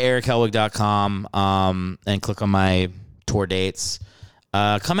just go to erichelwig.com and click on my tour dates,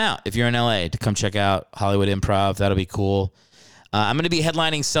 come out if you're in LA to come check out Hollywood Improv. That'll be cool. I'm going to be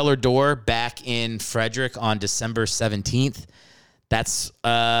headlining Cellar Door back in Frederick on December 17th. That's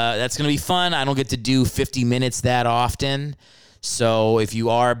going to be fun. I don't get to do 50 minutes that often. So if you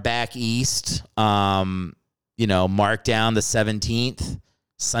are back east, mark down the 17th,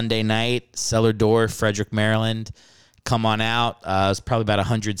 Sunday night, Cellar Door, Frederick, Maryland. Come on out. It's probably about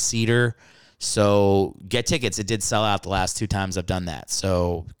 100-seater. So get tickets. It did sell out the last two times I've done that.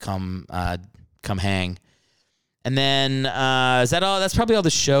 So come hang. And then is that all? That's probably all the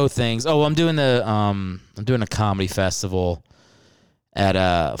show things. Oh, I'm doing a comedy festival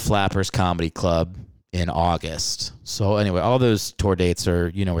at Flappers Comedy Club in August. So anyway, all those tour dates are,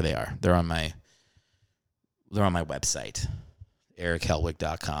 where they are. They're on my website,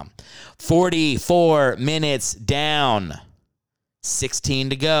 erichelwig.com. 44 minutes down,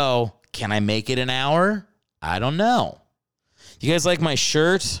 16 to go. Can I make it an hour? I don't know. You guys like my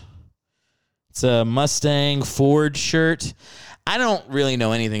shirt? It's a Mustang Ford shirt. I don't really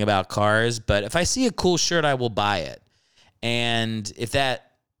know anything about cars, but if I see a cool shirt, I will buy it. And if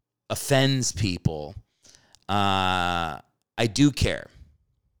that offends people, I do care.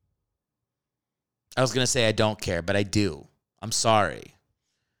 I was going to say I don't care, but I do. I'm sorry.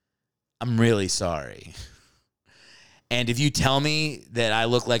 I'm really sorry. And if you tell me that I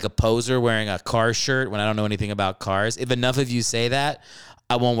look like a poser wearing a car shirt when I don't know anything about cars, if enough of you say that,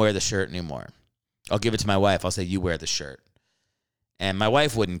 I won't wear the shirt anymore. I'll give it to my wife. I'll say, you wear the shirt. And my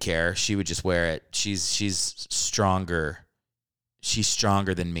wife wouldn't care. She would just wear it. She's stronger. She's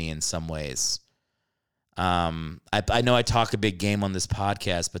stronger than me in some ways. I know I talk a big game on this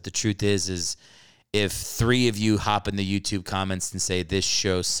podcast, but the truth is if 3 of you hop in the YouTube comments and say this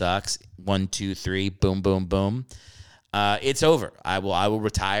show sucks, 1, 2, 3, boom, boom, boom, it's over. I will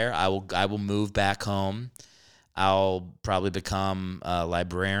retire. I will move back home. I'll probably become a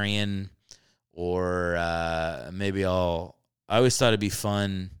librarian, or maybe I always thought it'd be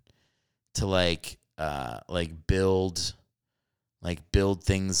fun to build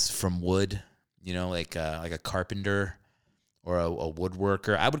things from wood, like a carpenter or a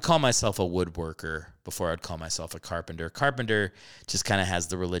woodworker. I would call myself a woodworker before I'd call myself a carpenter. Carpenter just kind of has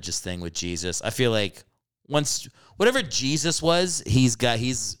the religious thing with Jesus. I feel like once whatever Jesus was, he's got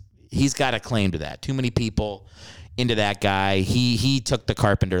a claim to that. Too many people into that guy. He took the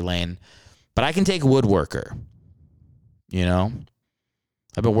carpenter lane, but I can take woodworker.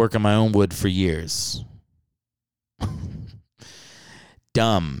 I've been working my own wood for years.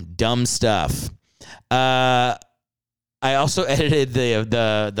 Dumb stuff. I also edited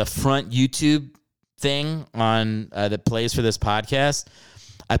the front YouTube thing on that plays for this podcast.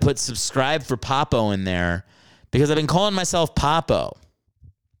 I put subscribe for Papo in there because I've been calling myself Papo.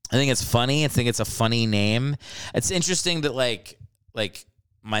 I think it's funny. I think it's a funny name. It's interesting that like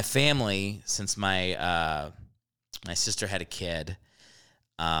my family, since my sister had a kid,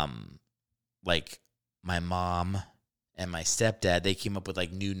 like my mom and my stepdad, they came up with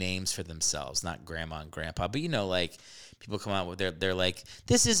like new names for themselves, not grandma and grandpa, but like people come out with they're like,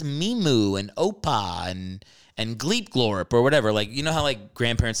 this is Mimu and Opa and Gleep Glorp or whatever. Like, how like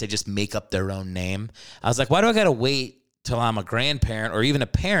grandparents, they just make up their own name. I was like, why do I got to wait till I'm a grandparent or even a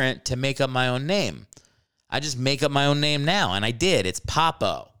parent to make up my own name? I just make up my own name now. And I did. It's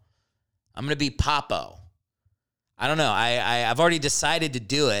Papo. I'm going to be Papo. I don't know. I've already decided to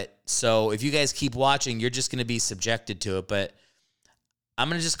do it. So if you guys keep watching, you're just going to be subjected to it. But I'm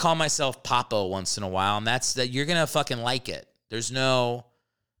going to just call myself Papo once in a while. And that's that. You're going to fucking like it. There's no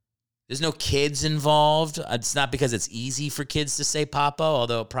kids involved. It's not because it's easy for kids to say Papo,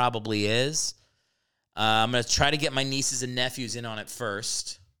 although it probably is. I'm going to try to get my nieces and nephews in on it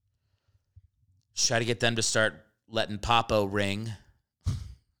first. Try to get them to start letting Papo ring.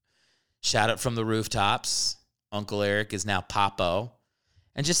 Shout out from the rooftops. Uncle Eric is now Papo.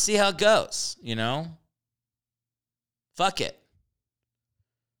 And just see how it goes, Fuck it.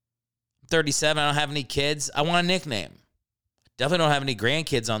 I'm 37. I don't have any kids. I want a nickname. Definitely don't have any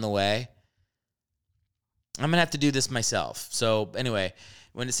grandkids on the way. I'm going to have to do this myself. So anyway,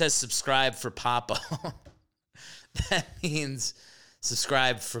 when it says subscribe for Papo, that means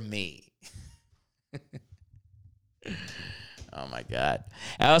subscribe for me. Oh, my God.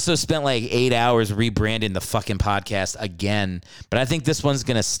 I also spent like 8 hours rebranding the fucking podcast again, but I think this one's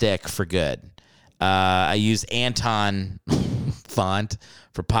going to stick for good. I used Anton font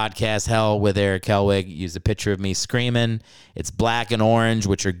for Podcast Hell with Eric Helwig. Use a picture of me screaming. It's black and orange,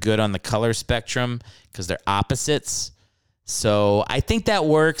 which are good on the color spectrum because they're opposites. So I think that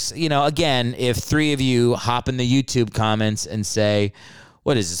works. Again, if 3 of you hop in the YouTube comments and say,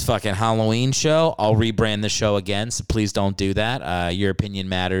 what is this fucking Halloween show? I'll rebrand the show again, so please don't do that. Your opinion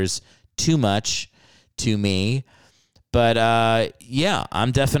matters too much to me. But yeah,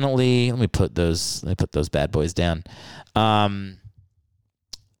 I'm definitely. Let me put those bad boys down. But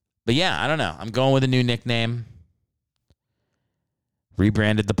yeah, I don't know. I'm going with a new nickname.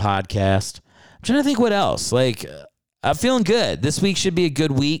 Rebranded the podcast. I'm trying to think what else. Like, I'm feeling good. This week should be a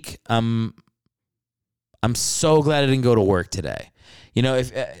good week. I'm so glad I didn't go to work today.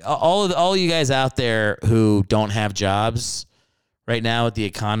 If all you guys out there who don't have jobs right now with the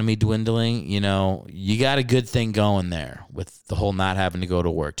economy dwindling, you got a good thing going there with the whole not having to go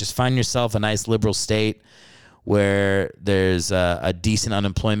to work. Just find yourself a nice liberal state where there's a decent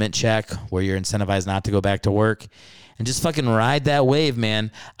unemployment check, where you're incentivized not to go back to work, and just fucking ride that wave,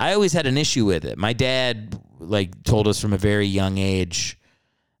 man. I always had an issue with it. My dad told us from a very young age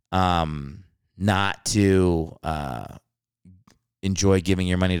not to enjoy giving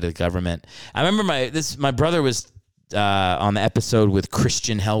your money to the government. I remember my brother was on the episode with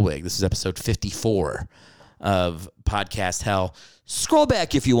Christian Helwig. This is episode 54 of Podcast Hell. Scroll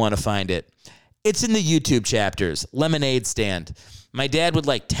back if you want to find it. It's in the YouTube chapters. Lemonade stand. My dad would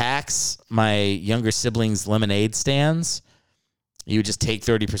tax my younger siblings' lemonade stands. He would just take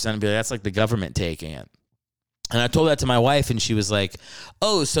 30% and be like, that's like the government taking it. And I told that to my wife, and she was like,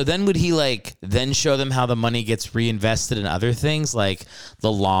 oh, so then would he then show them how the money gets reinvested in other things, like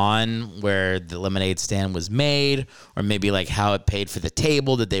the lawn where the lemonade stand was made, or maybe how it paid for the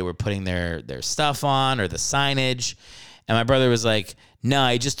table that they were putting their stuff on, or the signage. And my brother was like, no,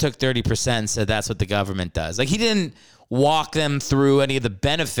 he just took 30% and said that's what the government does. He didn't walk them through any of the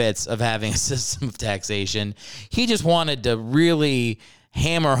benefits of having a system of taxation. He just wanted to really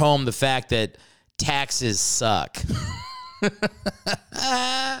hammer home the fact that taxes suck.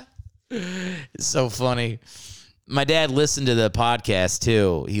 It's so funny. My dad listened to the podcast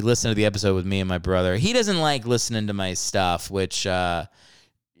too. He listened to the episode with me and my brother. He doesn't like listening to my stuff, which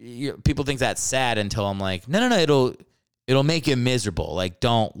people think that's sad until I'm like, no, it'll make you miserable. Like,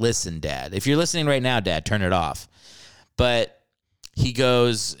 don't listen, Dad. If you're listening right now, Dad, turn it off. But he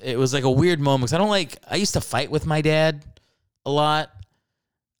goes, it was like a weird moment because I used to fight with my dad a lot.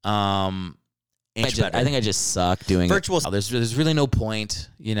 I think I just suck doing virtual. There's really no point.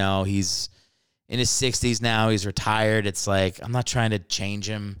 You know, he's in his 60s now. He's retired. It's like, I'm not trying to change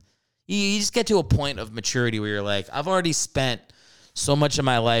him. You just get to a point of maturity where you're like, I've already spent so much of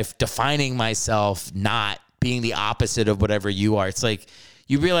my life defining myself, not being the opposite of whatever you are. It's like,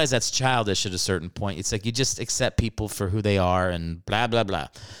 you realize that's childish at a certain point. It's like you just accept people for who they are and blah, blah, blah.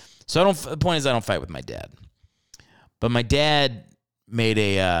 So the point is I don't fight with my dad. But my dad made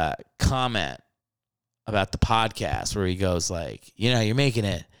a comment about the podcast where he goes like, you know, you're making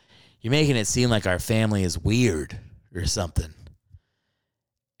it seem like our family is weird or something.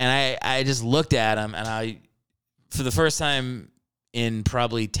 And I just looked at him and I, for the first time in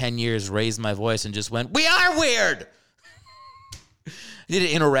probably 10 years, raised my voice and just went, we are weird. I did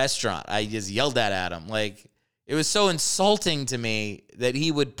it in a restaurant. I just yelled that at him. Like, it was so insulting to me that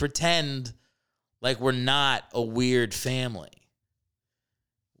he would pretend like we're not a weird family.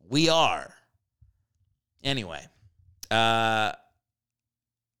 We are. Anyway. So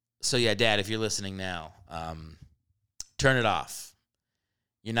yeah, Dad, if you're listening now, turn it off.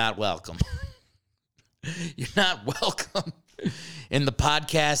 You're not welcome. You're not welcome in the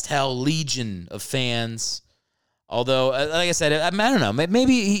podcast hell legion of fans. Although, like I said, I don't know.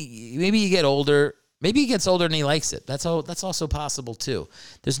 Maybe you get older. Maybe he gets older and he likes it. That's also possible too.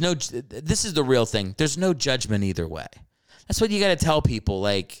 This is the real thing. There's no judgment either way. That's what you got to tell people.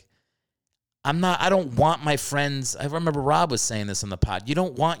 Like, I don't want my friends. I remember Rob was saying this on the pod. You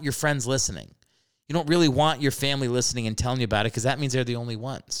don't want your friends listening. You don't really want your family listening and telling you about it because that means they're the only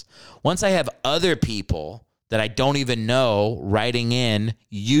ones. Once I have other people that I don't even know writing in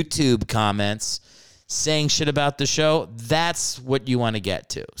YouTube comments saying shit about the show, that's what you want to get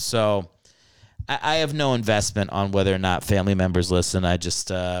to. So I have no investment on whether or not family members listen. I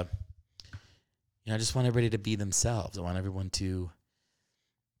just, I just want everybody to be themselves. I want everyone to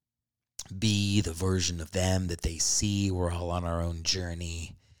be the version of them that they see. We're all on our own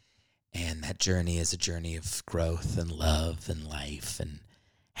journey. And that journey is a journey of growth and love and life and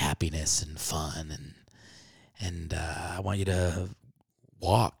happiness and fun. And I want you to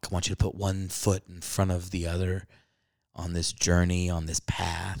walk. I want you to put one foot in front of the other on this journey, on this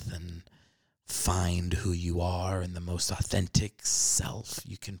path, and find who you are in the most authentic self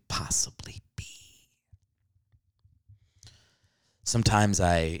you can possibly be. Sometimes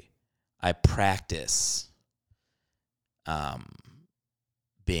I practice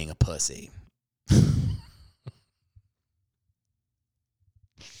being a pussy.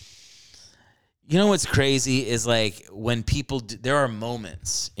 You know what's crazy is like when people there are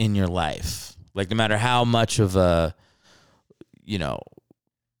moments in your life, like no matter how much of a,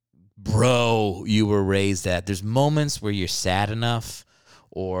 bro you were raised at, there's moments where you're sad enough,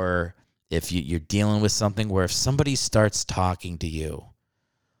 or if you're dealing with something where if somebody starts talking to you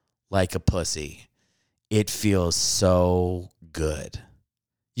like a pussy, it feels so good.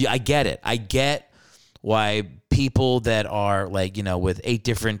 Yeah, I get it. I get why people that are like, with 8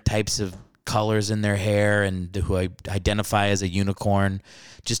 different types of colors in their hair and who identify as a unicorn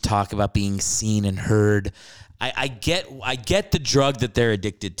just talk about being seen and heard. I get the drug that they're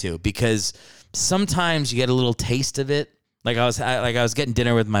addicted to, because sometimes you get a little taste of it. Like I was getting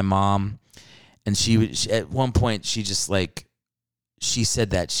dinner with my mom, and she at one point she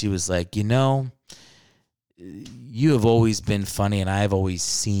said that she was like, you have always been funny, and I've always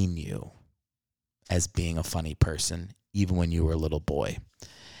seen you as being a funny person, even when you were a little boy.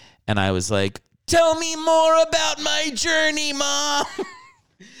 And I was like, tell me more about my journey, Mom.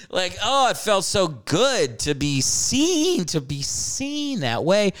 Like, oh, it felt so good to be seen that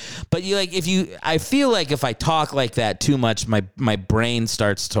way. But I feel like if I talk like that too much, my brain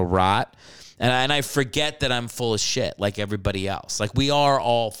starts to rot. And I forget that I'm full of shit like everybody else. Like, we are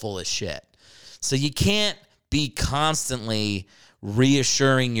all full of shit. So you can't be constantly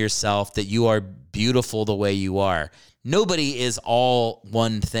reassuring yourself that you are beautiful the way you are. Nobody is all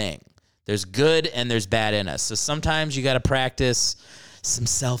one thing. There's good and there's bad in us. So sometimes you got to practice some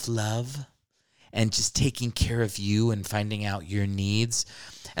self-love and just taking care of you and finding out your needs.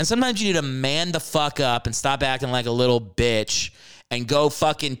 And sometimes you need to man the fuck up and stop acting like a little bitch and go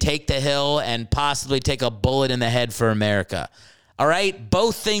fucking take the hill and possibly take a bullet in the head for America. All right?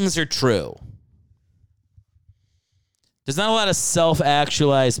 Both things are true. There's not a lot of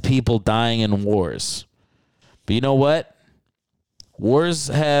self-actualized people dying in wars. But you know what? Wars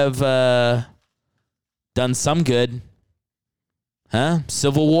have done some good. Huh?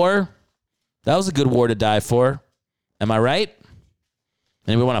 Civil War? That was a good war to die for. Am I right?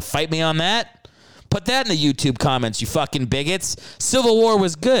 Anybody want to fight me on that? Put that in the YouTube comments, you fucking bigots. Civil War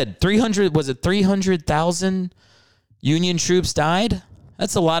was good. 300,000 Union troops died?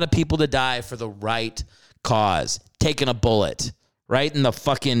 That's a lot of people to die for the right cause. Taking a bullet right in the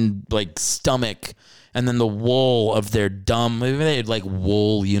fucking like stomach, and then the wool of their dumb, maybe they had like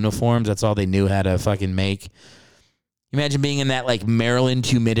wool uniforms. That's all they knew how to fucking make. Imagine being in that like Maryland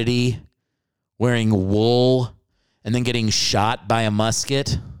humidity, wearing wool, and then getting shot by a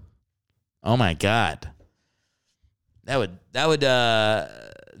musket. Oh my God. That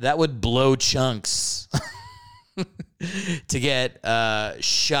would blow chunks to get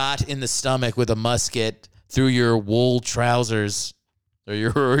shot in the stomach with a musket through your wool trousers or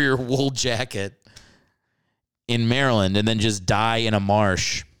your wool jacket in Maryland, and then just die in a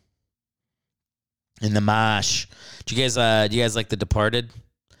marsh. In the marsh. Do you guys like The Departed?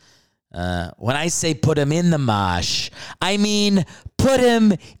 When I say put him in the mosh, I mean put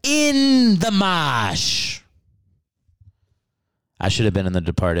him in the mosh. I should have been in The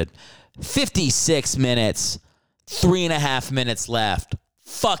Departed. 56 minutes, 3.5 minutes left.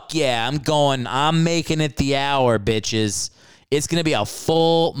 Fuck yeah, I'm making it the hour, bitches. It's going to be a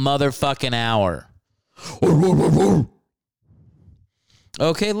full motherfucking hour.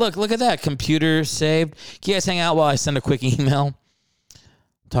 Okay, look at that. Computer saved. Can you guys hang out while I send a quick email?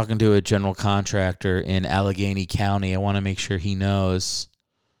 Talking to a general contractor in Allegheny County. I want to make sure he knows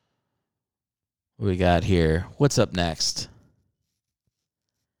what we got here. What's up next?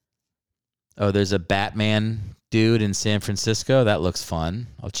 Oh, there's a Batman dude in San Francisco. That looks fun.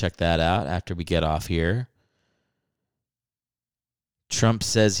 I'll check that out after we get off here. Trump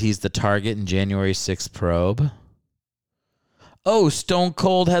says he's the target in January 6th probe. Oh, Stone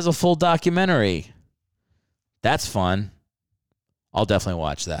Cold has a full documentary. That's fun. I'll definitely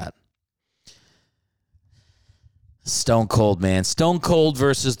watch that. Stone Cold, man. Stone Cold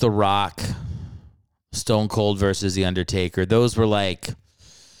versus The Rock. Stone Cold versus The Undertaker. Those were like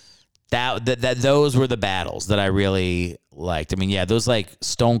those were the battles that I really liked. I mean, yeah, those like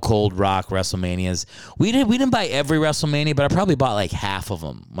Stone Cold Rock WrestleManias. We didn't buy every WrestleMania, but I probably bought like half of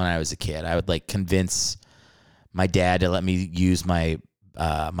them when I was a kid. I would like convince my dad to let me use my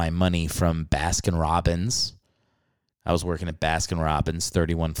money from Baskin Robbins. I was working at Baskin Robbins,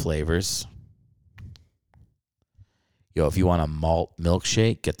 31 flavors. Yo, if you want a malt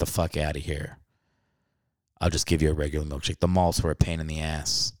milkshake, get the fuck out of here. I'll just give you a regular milkshake. The malts were a pain in the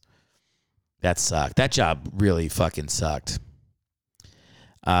ass. That sucked. That job really fucking sucked.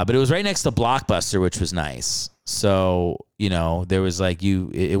 But it was right next to Blockbuster, which was nice. So, you know, there was like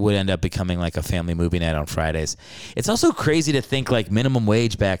it would end up becoming like a family movie night on Fridays. It's also crazy to think like minimum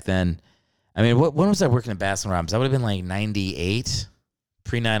wage back then. I mean, when was I working at Baskin Robbins? That would have been like 98,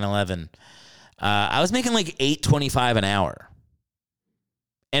 pre 9/11. I was making like $8.25 an hour,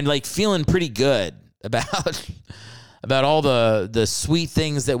 and like feeling pretty good about all the sweet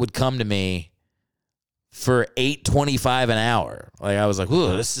things that would come to me for $8.25 an hour. Like I was like,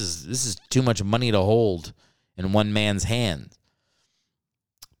 ooh, this is too much money to hold in one man's hand.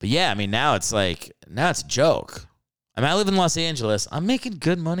 But yeah, I mean, now it's a joke. I mean, I live in Los Angeles. I'm making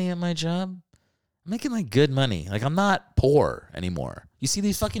good money at my job. I'm making like good money. Like I'm not poor anymore. You see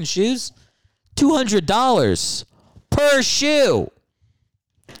these fucking shoes? $200 per shoe.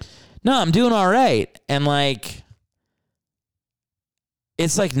 No, I'm doing all right. And like,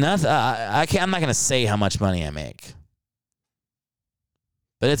 it's like nothing. I'm not gonna say how much money I make,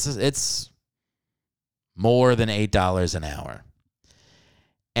 but it's more than $8 an hour,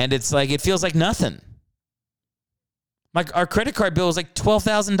 and it's like it feels like nothing. Like our credit card bill is like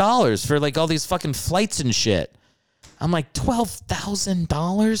 $12,000 for like all these fucking flights and shit. I'm like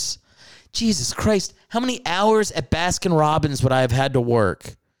 $12,000. Jesus Christ! How many hours at Baskin Robbins would I have had to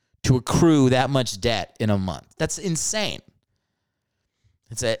work to accrue that much debt in a month? That's insane.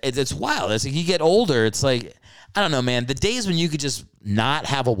 It's wild. It's like you get older. It's like, I don't know, man. The days when you could just not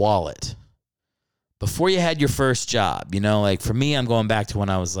have a wallet before you had your first job, you know, like for me, I'm going back to when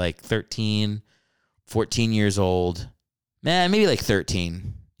I was like 13, 14 years old. Man, maybe like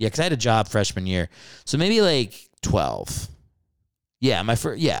 13. Yeah, because I had a job freshman year. So maybe like 12. Yeah,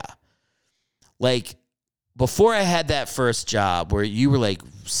 like before I had that first job where you were like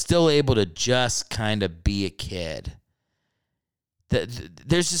still able to just kind of be a kid.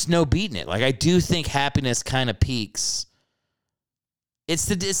 There's just no beating it. Like I do think happiness kind of peaks It's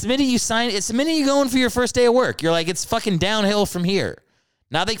the minute you sign. It's the minute you go in for your first day of work. You're like, it's fucking downhill from here.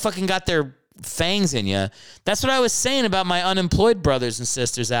 Now they fucking got their fangs in you. That's what I was saying about my unemployed brothers and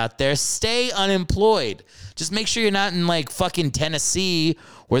sisters out there. Stay unemployed. Just make sure you're not in like fucking Tennessee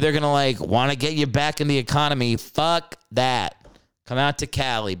where they're gonna like want to get you back in the economy. Fuck that. Come out to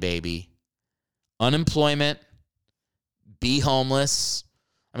Cali, baby. Unemployment. Be homeless.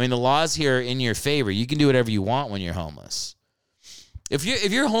 I mean, the law's here in your favor. You can do whatever you want when you're homeless. If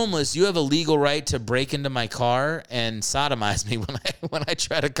you're homeless, you have a legal right to break into my car and sodomize me when I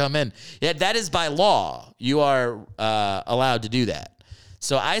try to come in. Yeah, that is by law. You are allowed to do that.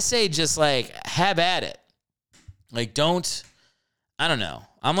 So I say just like have at it. Like I don't know.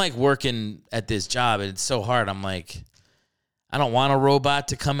 I'm like working at this job and it's so hard. I'm like, I don't want a robot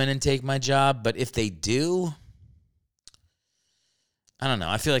to come in and take my job, but if they do, I don't know.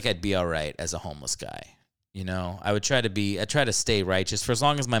 I feel like I'd be all right as a homeless guy. You know, I try to stay righteous for as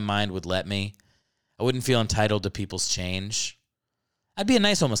long as my mind would let me. I wouldn't feel entitled to people's change. I'd be a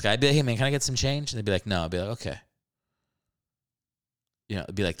nice homeless guy. I'd be like, hey, man, can I get some change? And they'd be like, no. I'd be like, okay. You know,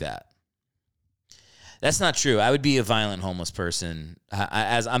 it'd be like that. That's not true. I would be a violent homeless person.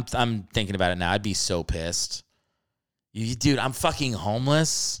 As I'm thinking about it now, I'd be so pissed. Dude, I'm fucking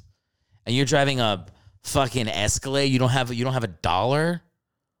homeless, and you're driving a fucking Escalade. You don't have a dollar.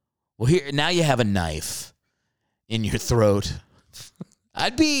 Well, here now you have a knife in your throat.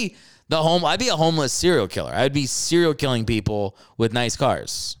 I'd be a homeless serial killer. I'd be serial killing people with nice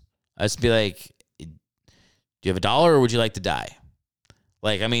cars. I'd just be like, do you have a dollar or would you like to die?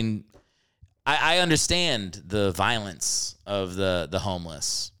 Like, I mean, I understand the violence of the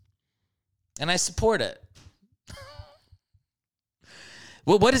homeless, and I support it.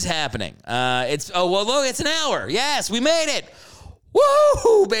 Well, what is happening? It's an hour. Yes, we made it.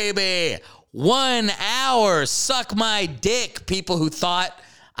 Woo, baby. 1 hour. Suck my dick, people who thought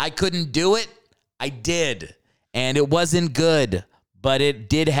I couldn't do it. I did. And it wasn't good, but it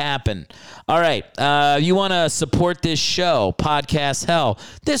did happen. All right. You want to support this show, Podcast Hell?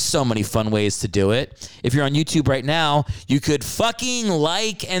 There's so many fun ways to do it. If you're on YouTube right now, you could fucking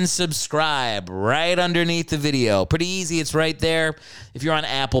like and subscribe right underneath the video. Pretty easy. It's right there. If you're on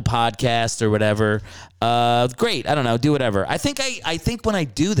Apple Podcast or whatever, great. I don't know. Do whatever. I think when I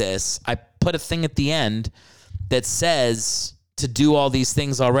do this, I put a thing at the end that says to do all these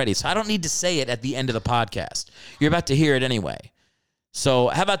things already. So I don't need to say it at the end of the podcast. You're about to hear it anyway. So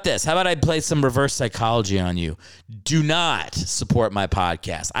how about this? How about I play some reverse psychology on you? Do not support my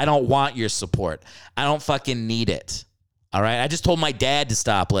podcast. I don't want your support. I don't fucking need it. All right? I just told my dad to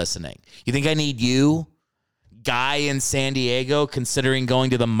stop listening. You think I need you? Guy in San Diego considering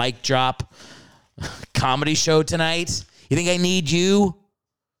going to the Mic Drop comedy show tonight? You think I need you?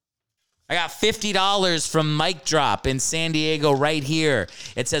 I got $50 from Mic Drop in San Diego right here.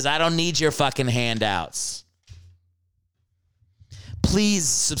 It says, I don't need your fucking handouts. Please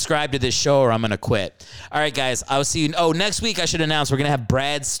subscribe to this show or I'm going to quit. All right, guys. I'll see you. Oh, next week I should announce we're going to have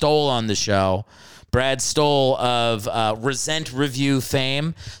Brad Stoll on the show. Brad Stoll of Resent Review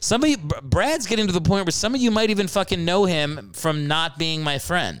fame. Brad's getting to the point where some of you might even fucking know him from not being my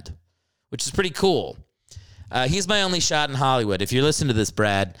friend, which is pretty cool. He's my only shot in Hollywood. If you're listening to this,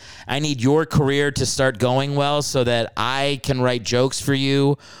 Brad, I need your career to start going well so that I can write jokes for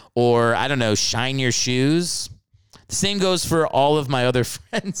you or, I don't know, shine your shoes. The same goes for all of my other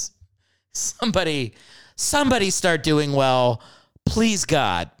friends. Somebody start doing well. Please,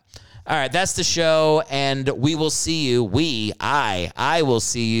 God. All right, that's the show, and we will see you. I will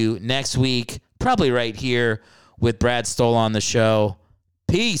see you next week, probably right here with Brad Stoll on the show.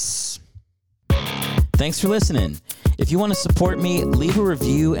 Peace. Thanks for listening. If you want to support me, leave a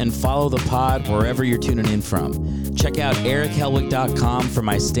review and follow the pod wherever you're tuning in from. Check out erichellwick.com for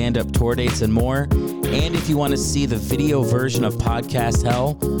my stand-up tour dates and more. And if you want to see the video version of Podcast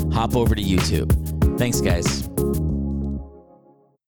Hell, hop over to YouTube. Thanks, guys.